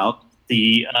me about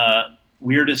the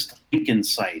weirdest Lincoln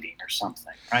sighting or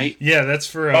something, right? Yeah, that's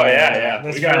for. Yeah.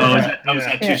 That's We got was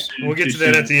that too soon? We'll get to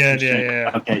that at the end.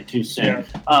 Yeah. Okay, too soon. Yeah.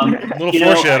 A little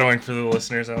foreshadowing for the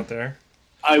listeners out there.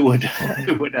 I would.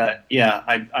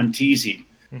 I'm teasing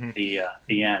the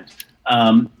end.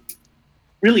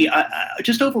 Really,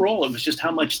 just overall, it was just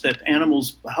how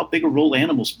big a role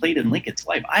animals played in Lincoln's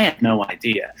life. I had no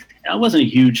idea. And I wasn't a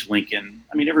huge Lincoln.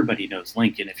 I mean, everybody knows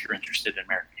Lincoln if you're interested in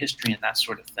American history and that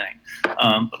sort of thing.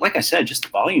 But like I said, just the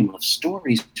volume of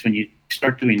stories when you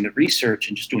start doing the research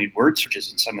and just doing word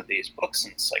searches in some of these books,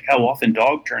 and it's like how often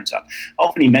dog turns up. How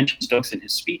often he mentions dogs in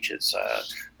his speeches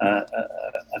a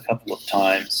couple of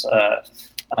times.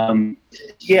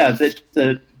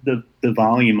 The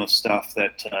volume of stuff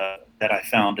that I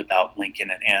found about Lincoln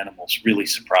and animals really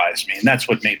surprised me, and that's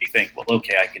what made me think, well,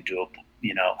 okay, I can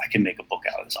make a book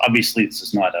out of this. Obviously, this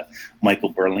is not a Michael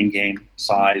Burlingame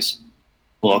size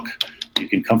book. You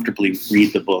can comfortably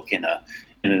read the book in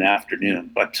an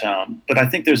afternoon, but I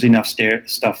think there's enough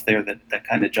stuff there that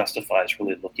kind of justifies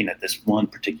really looking at this one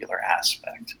particular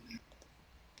aspect.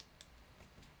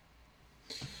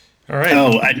 All right.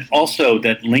 Oh, and also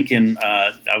that Lincoln,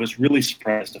 I was really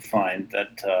surprised to find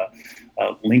that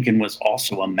Lincoln was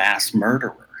also a mass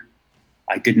murderer.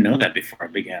 I didn't know that before I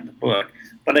began the book,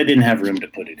 but I didn't have room to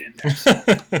put it in there.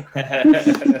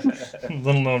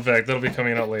 Little known fact. That'll be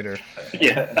coming out later.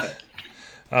 Yeah.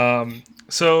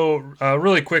 So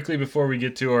really quickly before we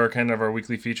get to our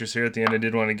weekly features here at the end, I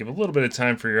did want to give a little bit of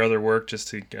time for your other work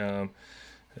just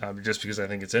because I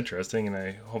think it's interesting,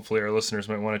 and hopefully our listeners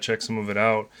might want to check some of it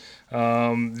out.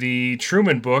 The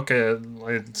Truman book,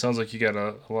 it sounds like you got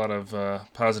a lot of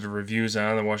positive reviews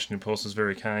on. The Washington Post was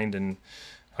very kind, and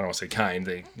I don't want to say kind.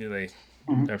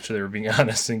 I'm sure they were being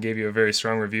honest and gave you a very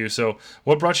strong review. So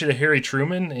what brought you to Harry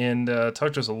Truman, and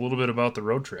talk to us a little bit about the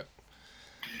road trip?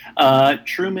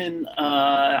 Truman,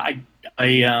 I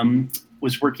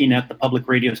was working at the public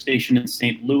radio station in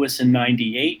St. Louis in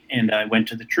 '98, and I went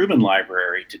to the Truman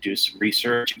Library to do some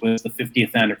research. It was the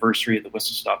 50th anniversary of the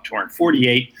Whistle Stop Tour in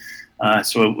 '48.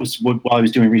 So it was while I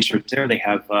was doing research there, they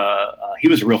have he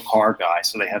was a real car guy,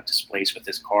 so they have displays with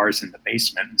his cars in the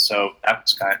basement. And so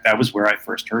that was where I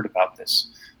first heard about this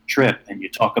trip. And you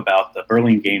talk about the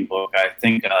Burlingame book. I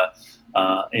think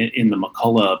in the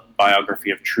McCullough biography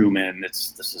of Truman,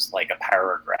 this is like a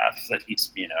paragraph that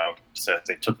he's says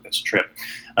they took this trip.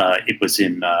 It was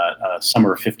in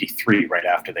summer of '53, right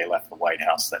after they left the White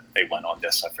House, that they went on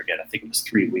this. I think it was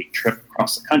a 3-week trip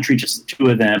across the country, just the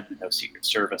two of them, no Secret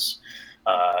Service,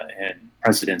 and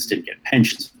presidents didn't get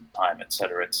pensions at the time, et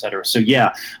cetera, et cetera. So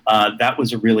that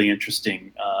was a really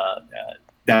interesting.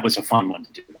 That was a fun one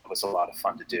to do. That was a lot of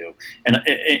fun to do, and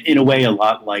in a way, a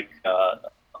lot like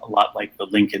the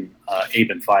Lincoln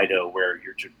Abe and Fido, where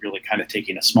you're just really kind of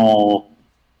taking a small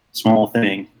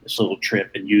thing, this little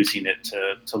trip, and using it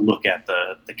to look at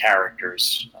the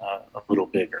characters a little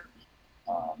bigger,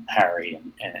 Harry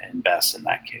and Bess in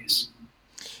that case.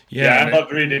 Yeah, I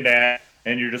loved reading that.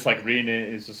 And you're just like reading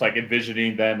it, it's just like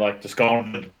envisioning them like just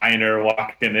going to the diner,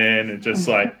 walking in, and just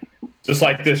like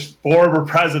this former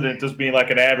president just being like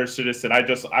an average citizen.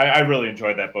 I really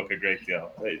enjoyed that book a great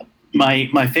deal.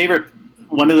 My favorite.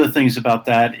 One of the things about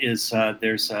that is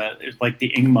there's like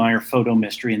the Ingmar photo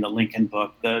mystery in the Lincoln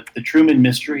book. The Truman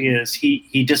mystery is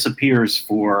he disappears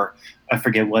for, I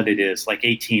forget what it is, like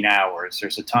 18 hours.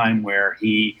 There's a time where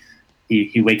he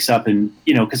wakes up and,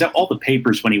 because all the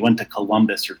papers when he went to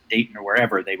Columbus or Dayton or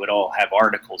wherever, they would all have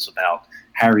articles about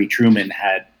Harry Truman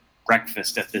had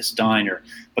breakfast at this diner.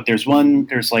 But there's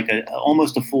like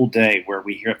almost a full day where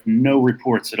we have no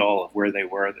reports at all of where they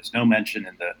were. There's no mention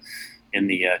in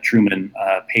the Truman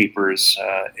papers,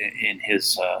 in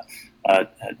his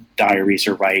diaries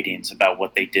or writings about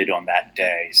what they did on that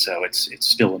day. So it's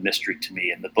still a mystery to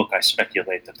me. In the book, I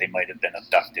speculate that they might have been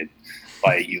abducted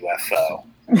by a UFO,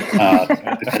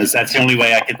 because that's the only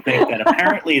way I could think that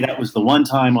apparently that was the one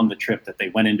time on the trip that they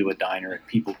went into a diner and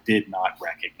people did not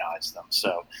recognize them.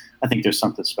 So I think there's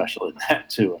something special in that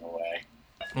too, in a way.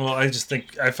 Well,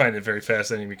 I find it very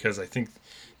fascinating because I think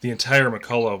the entire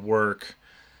McCullough work,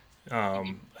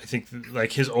 I think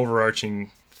like his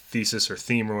overarching thesis or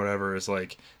theme or whatever is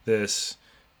like this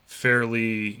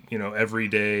fairly,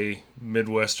 everyday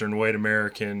Midwestern white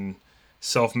American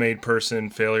self-made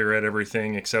person, failure at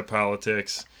everything except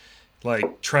politics,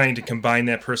 like trying to combine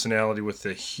that personality with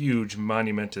the huge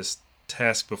monumentous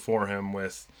task before him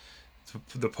with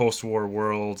the post-war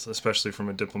world, especially from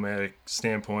a diplomatic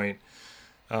standpoint.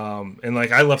 And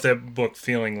like I left that book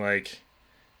feeling like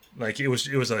it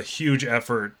was a huge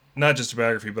effort, not just a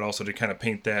biography, but also to kind of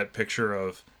paint that picture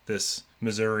of this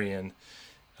Missourian.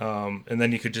 And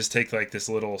then you could just take like this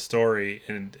little story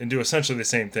and do essentially the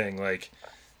same thing. Like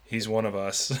he's one of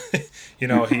us,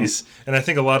 and I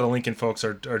think a lot of Lincoln folks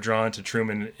are drawn to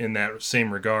Truman in that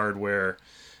same regard, where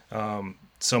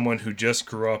someone who just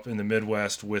grew up in the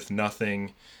Midwest with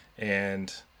nothing,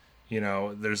 and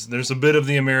there's a bit of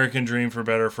the American dream, for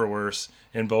better or for worse,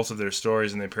 in both of their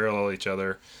stories, and they parallel each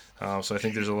other. So I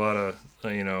think there's a lot of,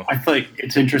 I feel like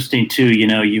it's interesting too.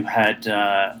 You had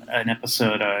an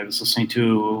episode I was listening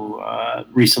to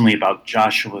recently about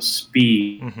Joshua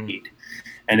Speed,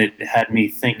 and it had me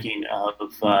thinking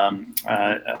of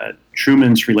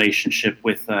Truman's relationship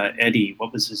with Eddie.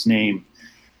 What was his name?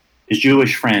 His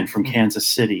Jewish friend from Kansas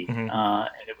City. And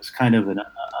it was kind of an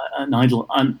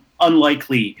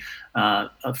unlikely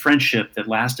a friendship that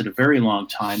lasted a very long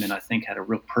time, and I think had a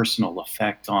real personal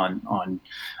effect on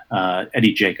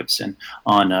Eddie Jacobson,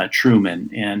 on Truman,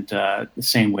 and the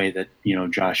same way that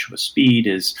Joshua Speed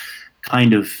is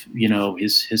kind of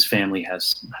his family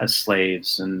has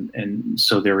slaves, and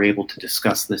so they're able to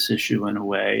discuss this issue in a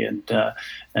way. And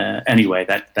anyway,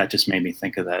 that just made me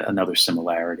think of that, another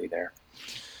similarity there.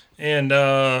 And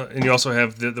you also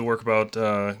have the work about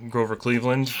Grover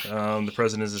Cleveland. The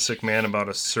President is a Sick Man, about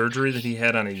a surgery that he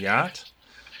had on a yacht.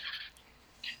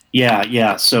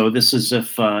 Yeah. So this is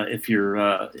if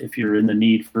you're in the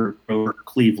need for Grover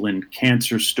Cleveland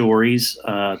cancer stories,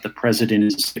 The President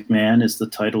is a Sick Man is the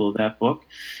title of that book.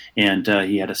 And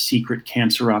he had a secret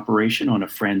cancer operation on a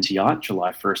friend's yacht,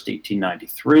 July 1st,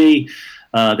 1893.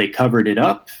 They covered it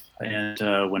up. And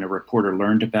when a reporter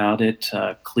learned about it,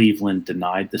 Cleveland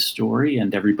denied the story,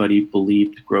 and everybody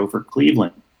believed Grover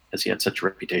Cleveland because he had such a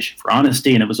reputation for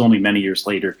honesty. And it was only many years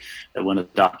later that one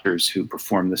of the doctors who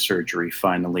performed the surgery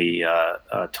finally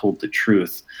told the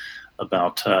truth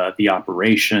about the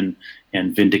operation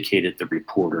and vindicated the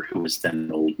reporter, who was then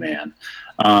an old man.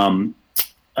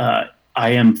 I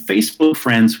am Facebook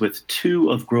friends with two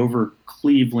of Grover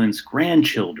Cleveland's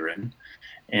grandchildren.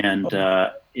 And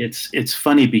it's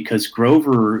funny because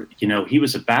Grover, he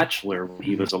was a bachelor when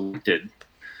he was elected.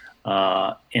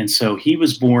 And so he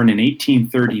was born in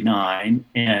 1839,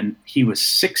 and he was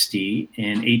 60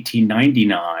 in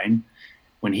 1899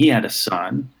 when he had a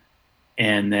son.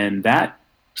 And then that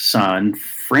son,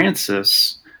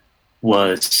 Francis,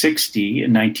 was 60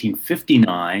 in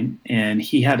 1959, and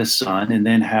he had a son and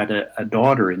then had a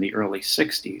daughter in the early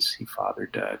 60s. He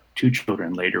fathered two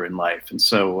children later in life. And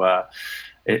so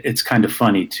it's kind of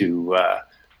funny to,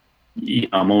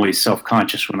 I'm always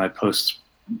self-conscious when I post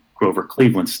Grover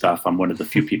Cleveland stuff. I'm one of the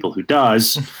few people who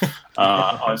does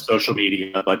on social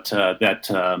media, but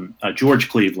that George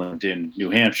Cleveland in New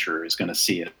Hampshire is going to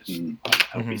see it, and I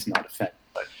hope he's not offended.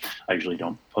 But I usually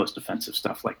don't post offensive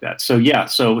stuff like that. So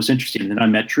it was interesting. And then I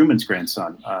met Truman's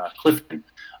grandson, Clifton,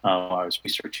 while I was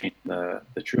researching the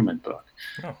Truman book.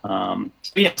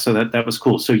 So that was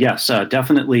cool. So yes,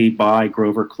 definitely buy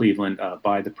Grover Cleveland,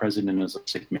 buy The President is a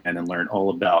Sick Man, and learn all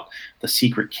about the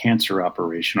secret cancer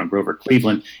operation on Grover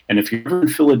Cleveland. And if you're ever in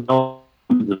Philadelphia,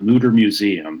 the Mutter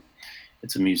Museum,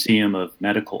 it's a museum of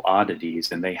medical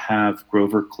oddities, and they have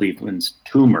Grover Cleveland's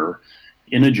tumor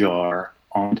in a jar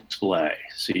on display,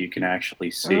 so you can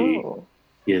actually see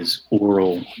his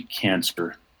oral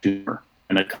cancer tumor,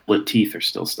 and a couple of teeth are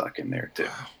still stuck in there too.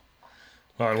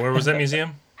 Wow. And where was that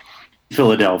museum?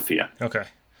 Philadelphia. Okay.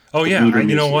 Oh yeah,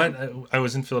 you know what? I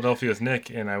was in Philadelphia with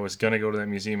Nick, and I was gonna go to that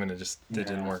museum, and it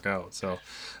didn't work out. So,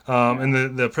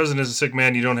 and the President is a Sick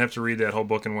Man. You don't have to read that whole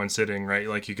book in one sitting, right?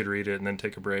 Like you could read it and then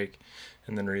take a break,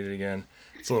 and then read it again.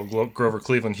 It's a little Grover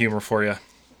Cleveland humor for you.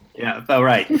 Yeah, all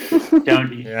right.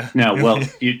 No, well,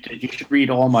 you should read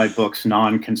all my books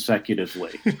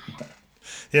non-consecutively.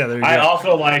 Yeah, there you go. I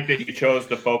also like that you chose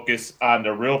to focus on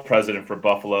the real president for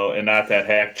Buffalo and not that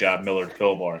hack job, Millard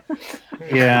Fillmore.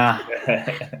 Yeah.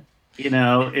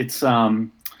 It's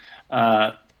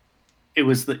it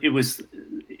was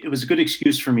a good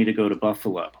excuse for me to go to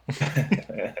Buffalo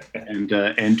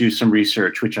and do some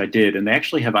research, which I did. And they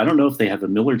actually have, I don't know if they have a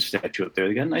Millard statue up there.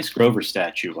 They got a nice Grover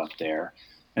statue up there.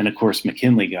 And of course,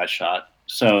 McKinley got shot.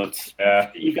 So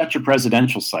you got your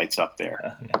presidential sites up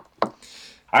there.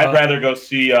 I'd rather go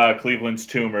see Cleveland's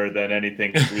tumor than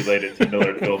anything related to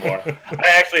Millard Fillmore. I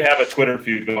actually have a Twitter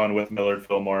feud going with Millard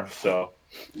Fillmore. So,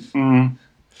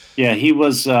 yeah, he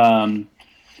was.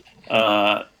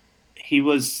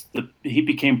 He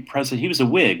became president. He was a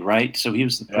Whig, right? So he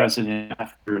was the president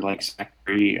after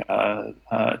Zachary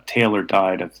Taylor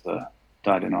died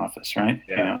in office, right?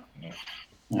 Yeah.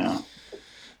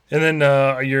 And then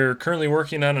you're currently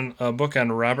working on a book on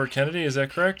Robert Kennedy. Is that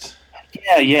correct?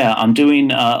 Yeah. I'm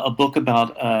doing a book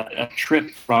about a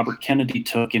trip Robert Kennedy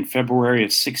took in February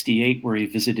of '68, where he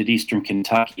visited Eastern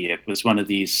Kentucky. It was one of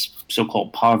these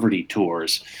so-called poverty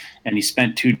tours, and he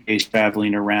spent 2 days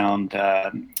traveling around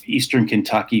Eastern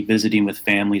Kentucky, visiting with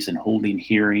families and holding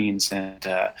hearings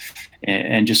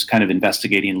and just kind of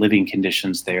investigating living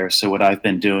conditions there. So what I've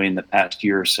been doing the past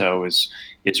year or so is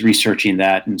researching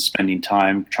that and spending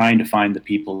time trying to find the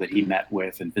people that he met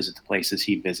with and visit the places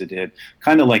he visited,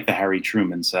 kind of like the Harry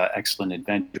Truman's Excellent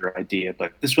Adventure idea.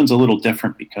 But this one's a little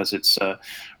different because it's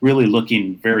really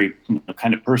looking very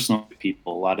kind of personal to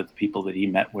people. A lot of the people that he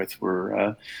met with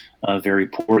were very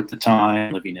poor at the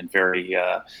time, living in very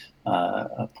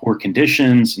poor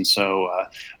conditions. And so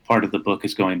part of the book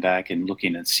is going back and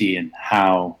looking and seeing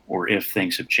how or if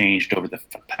things have changed over the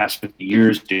past 50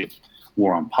 years due to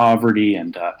war on poverty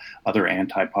and other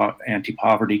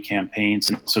anti-poverty campaigns.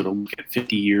 And so to look at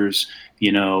 50 years,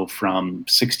 from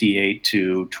 68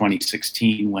 to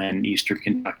 2016, when Eastern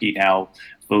Kentucky now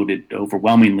voted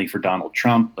overwhelmingly for Donald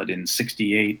Trump, but in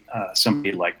 68,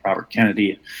 somebody like Robert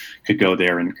Kennedy could go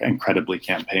there and credibly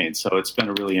campaign. So it's been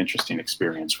a really interesting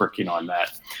experience working on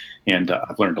that, and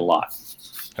I've learned a lot.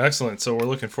 Excellent. So we're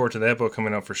looking forward to that book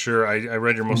coming out for sure. I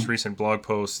read your most recent blog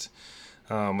post,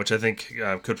 which I think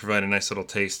could provide a nice little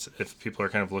taste if people are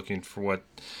kind of looking for what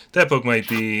that book might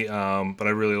be. But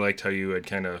I really liked how you had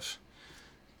kind of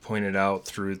pointed out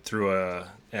through a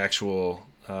actual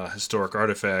historic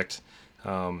artifact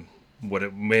what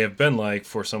it may have been like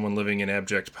for someone living in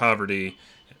abject poverty,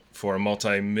 for a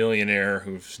multi-millionaire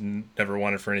who's never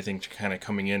wanted for anything to kind of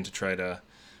coming in to try to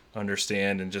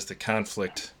understand, and just the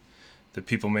conflict that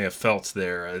people may have felt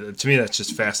there. To me, that's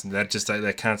just fascinating.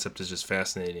 That concept is just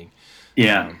fascinating.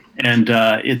 Yeah, and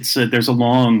it's there's a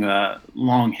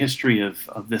long history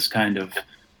of this kind of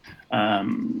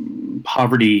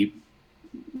poverty.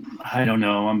 I don't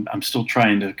know. I'm still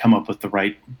trying to come up with the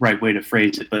right way to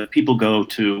phrase it. But people go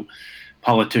to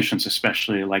politicians,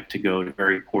 especially, like to go to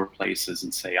very poor places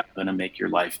and say, "I'm going to make your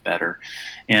life better,"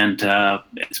 and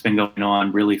it's been going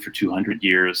on really for 200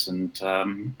 years. And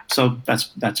so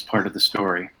that's part of the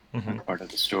story. Mm-hmm. Part of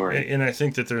the story. And I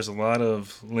think that there's a lot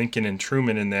of Lincoln and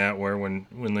Truman in that, where when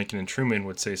Lincoln and Truman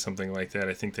would say something like that,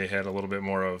 I think they had a little bit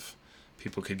more of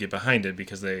people could get behind it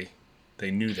because they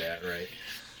knew that, right?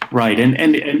 Right,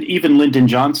 and even Lyndon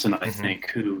Johnson, I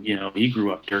think, who, he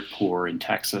grew up dirt poor in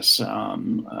Texas,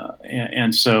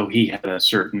 and so he had a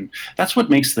certain. That's what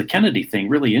makes the Kennedy thing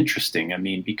really interesting. I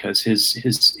mean, because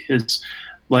his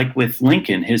like with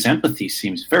Lincoln, his empathy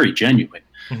seems very genuine,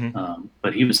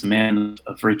 but he was a man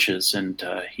of riches, and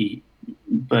he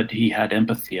had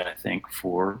empathy, I think,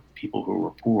 for people who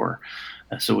were poor.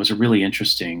 So it was a really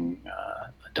interesting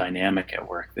dynamic at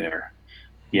work there.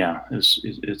 Yeah,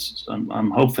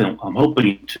 I'm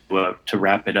hoping to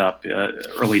wrap it up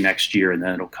early next year, and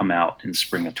then it'll come out in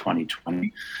spring of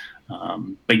 2020.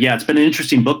 But yeah, it's been an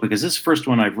interesting book because this is the first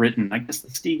one I've written. I guess the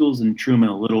Stiegels and Truman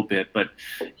a little bit, but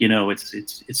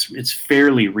it's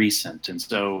fairly recent, and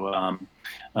so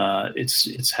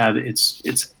it's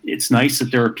nice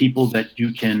that there are people that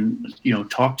you can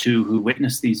talk to who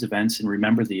witnessed these events and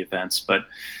remember the events. But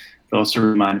it also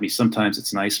reminded me sometimes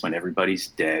it's nice when everybody's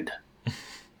dead.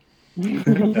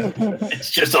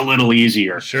 It's just a little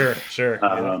easier. Sure.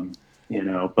 But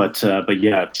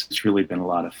yeah, it's really been a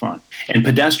lot of fun. And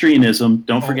pedestrianism,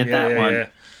 don't forget that one. Yeah.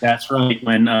 That's right.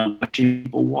 When watching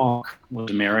people walk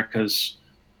was America's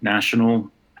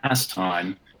national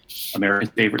pastime, America's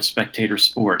favorite spectator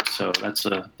sport. So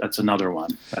that's another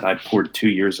one that I poured 2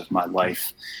 years of my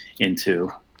life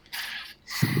into.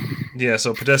 Yeah,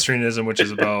 so pedestrianism, which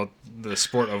is about the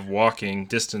sport of walking, long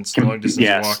distance walking.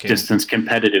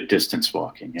 Competitive distance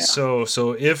walking. Yeah.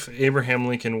 So if Abraham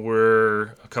Lincoln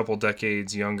were a couple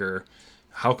decades younger,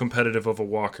 how competitive of a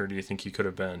walker do you think he could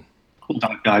have been? Well,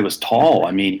 that guy was tall.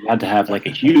 I mean, he had to have like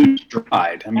a huge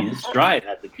stride. I mean, his stride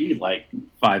had to be like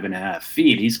 5.5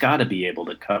 feet. He's got to be able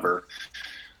to cover,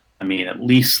 I mean, at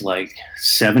least like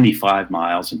 75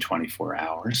 miles in 24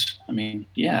 hours. I mean,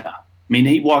 yeah. I mean,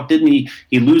 he walked, didn't he?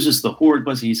 He loses the horde.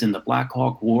 He's in the Black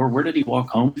Hawk War. Where did he walk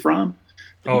home from?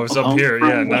 It was up here.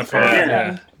 Yeah, not far.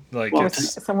 Yeah. Like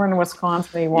somewhere in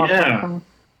Wisconsin, he walked from.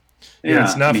 Yeah,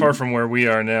 it's not far from where we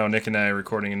are now. Nick and I are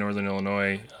recording in Northern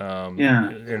Illinois.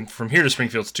 And from here to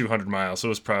Springfield's 200 miles, so it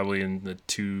was probably in the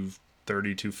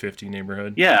 230, 250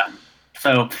 neighborhood. Yeah.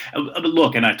 So,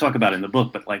 look, and I talk about it in the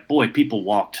book, but like, boy, people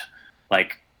walked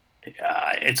like,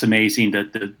 it's amazing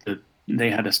that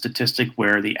they had a statistic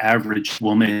where the average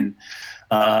woman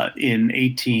in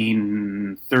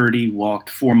 1830 walked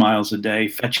 4 miles a day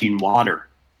fetching water.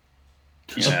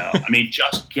 I mean,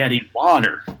 just getting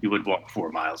water, you would walk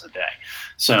 4 miles a day.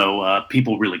 So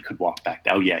people really could walk back.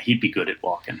 Oh, yeah, he'd be good at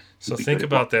walking. So think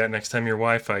about that next time your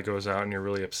Wi-Fi goes out and you're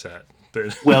really upset.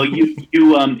 Well, you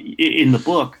in the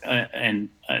book, and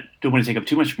don't want to take up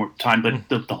too much more time, but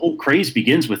the whole craze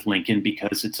begins with Lincoln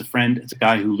because it's a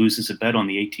guy who loses a bet on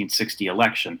the 1860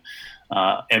 election,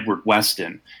 Edward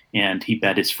Weston, and he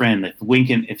bet his friend that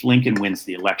if Lincoln wins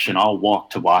the election, I'll walk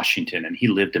to Washington, and he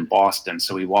lived in Boston,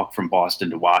 so he walked from Boston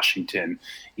to Washington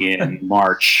in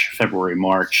February,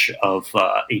 March of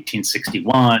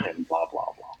 1861, and blah blah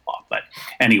blah blah. But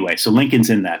anyway, so Lincoln's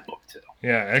in that book too.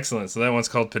 Yeah, excellent. So that one's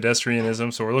called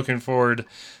Pedestrianism. So we're looking forward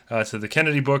to the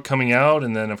Kennedy book coming out.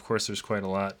 And then, of course, there's quite a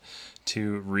lot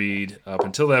to read up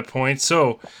until that point.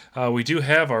 So we do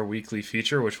have our weekly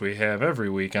feature, which we have every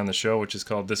week on the show, which is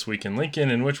called This Week in Lincoln,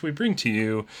 in which we bring to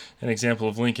you an example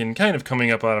of Lincoln kind of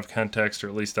coming up out of context, or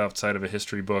at least outside of a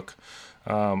history book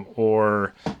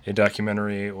or a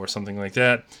documentary or something like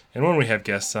that. And when we have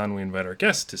guests on, we invite our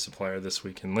guests to supply our This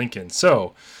Week in Lincoln.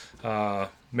 So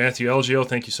Matthew Algeo,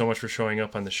 thank you so much for showing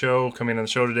up on the show, coming on the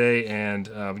show today, and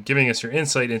giving us your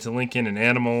insight into Lincoln and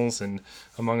animals, and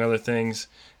among other things,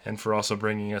 and for also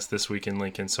bringing us This Week in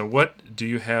Lincoln. So what do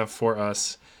you have for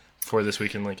us for This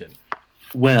Week in Lincoln?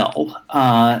 Well,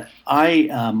 my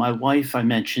wife, I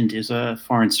mentioned, is a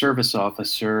Foreign Service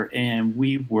officer, and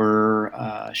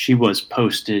she was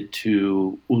posted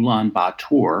to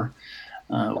Ulaanbaatar,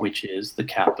 which is the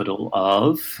capital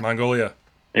of Mongolia.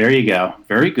 There you go.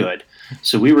 Very good.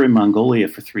 So we were in Mongolia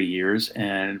for 3 years,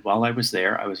 and while I was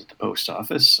there, I was at the post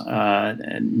office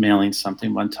and mailing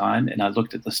something one time, and I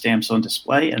looked at the stamps on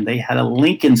display, and they had a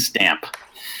Lincoln stamp.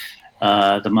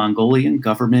 The Mongolian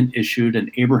government issued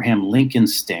an Abraham Lincoln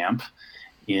stamp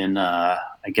in, I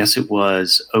guess it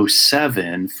was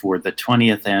 2007, for the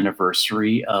 20th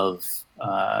anniversary of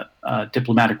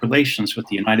diplomatic relations with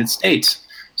the United States.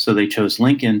 So they chose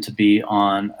Lincoln to be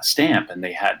on a stamp, and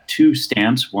they had 2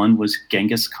 stamps. One was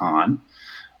Genghis Khan,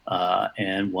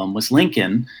 and one was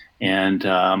Lincoln. And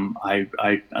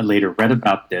I later read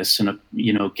about this, and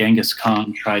Genghis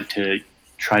Khan tried to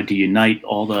unite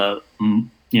all the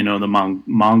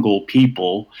Mongol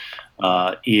people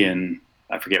in,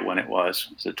 I forget when it was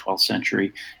the 12th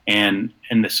century, and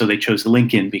so they chose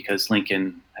Lincoln because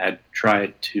Lincoln had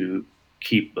tried to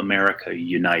keep America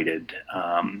united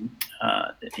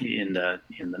in the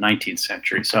 19th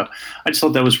century. So I just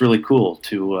thought that was really cool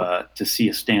to see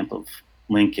a stamp of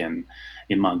Lincoln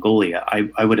in Mongolia.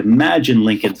 I would imagine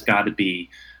Lincoln's got to be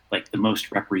like the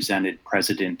most represented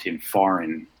president in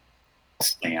foreign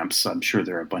stamps. I'm sure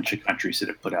there are a bunch of countries that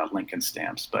have put out Lincoln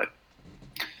stamps, but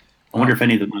I wonder if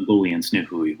any of the Mongolians knew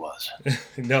who he was.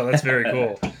 No, that's very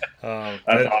cool. That's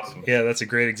awesome. Yeah, that's a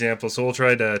great example. So we'll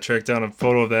try to track down a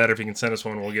photo of that, or if you can send us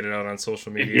one, we'll get it out on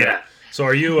social media. Yeah. So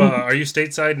are you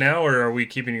stateside now, or are we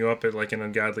keeping you up at like an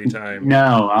ungodly time?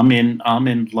 No, I'm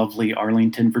in lovely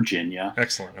Arlington, Virginia.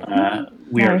 Excellent. Okay.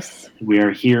 We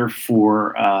are here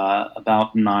for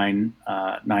about 9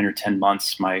 or 10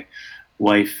 months. My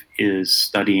wife is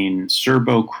studying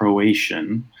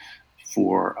Serbo-Croatian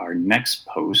for our next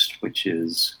post, which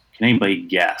is, can anybody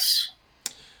guess?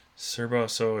 Serbo,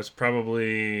 so it's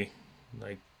probably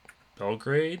like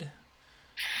Belgrade?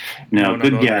 No,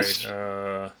 good Belgrade. guess.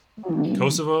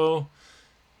 Kosovo,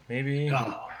 maybe? Oh,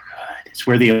 God. It's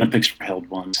where the Olympics were held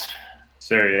once.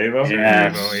 Sarajevo?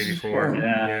 Yeah. Sarajevo, 84.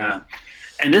 Yeah.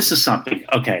 And this is something,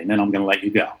 okay, and then I'm going to let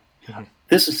you go. Mhm.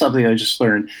 This is something I just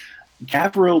learned.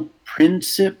 Gavril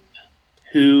Princip,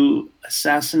 who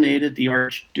assassinated the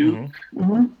Archduke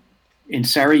in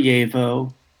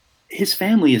Sarajevo, his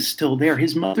family is still there.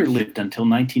 His mother lived until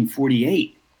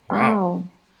 1948. Wow.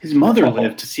 His mother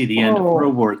lived to see the end of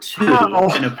World War II, Wow.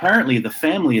 and apparently the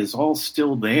family is all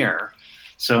still there.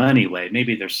 So anyway,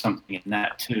 maybe there's something in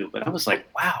that too. But I was like,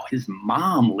 wow, his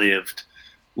mom lived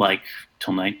like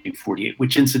till 1948,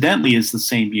 which incidentally is the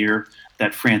same year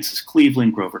that Francis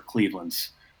Cleveland, Grover Cleveland's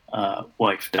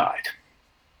wife, died.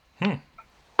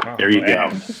 Wow. There you go.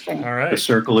 Interesting. All right. The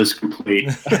circle is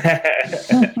complete.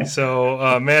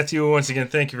 So, Matthew, once again,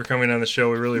 thank you for coming on the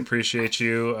show. We really appreciate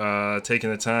you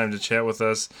taking the time to chat with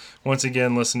us. Once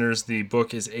again, listeners, the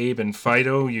book is Abe and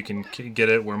Fido. You can get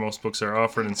it where most books are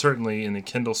offered, and certainly in the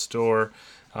Kindle store,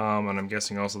 and I'm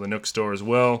guessing also the Nook store as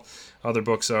well. Other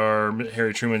books are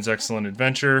Harry Truman's Excellent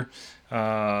Adventure,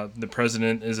 The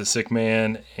President is a Sick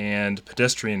Man, and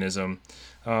Pedestrianism.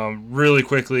 Really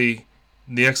quickly,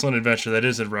 The Excellent Adventure, that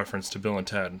is a reference to Bill and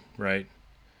Ted, right?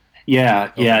 Yeah,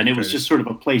 Okay, and it was great. just sort of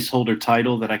a placeholder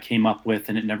title that I came up with,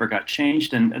 and it never got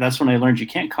changed. And that's when I learned you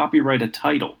can't copyright a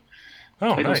title.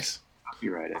 Oh, Titles nice.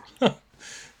 Copyright it.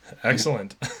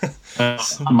 Excellent. I'm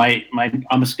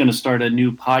just going to start a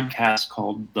new podcast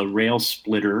called The Rail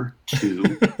Splitter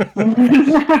 2.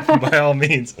 By all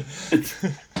means.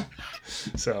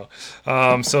 So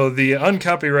the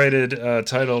uncopyrighted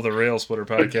title, The Rail Splitter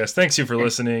Podcast. Thanks you for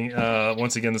listening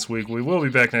once again this week. We will be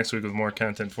back next week with more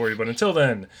content for you. But until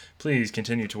then, please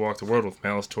continue to walk the world with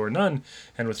malice toward none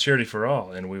and with charity for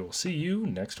all. And we will see you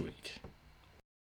next week.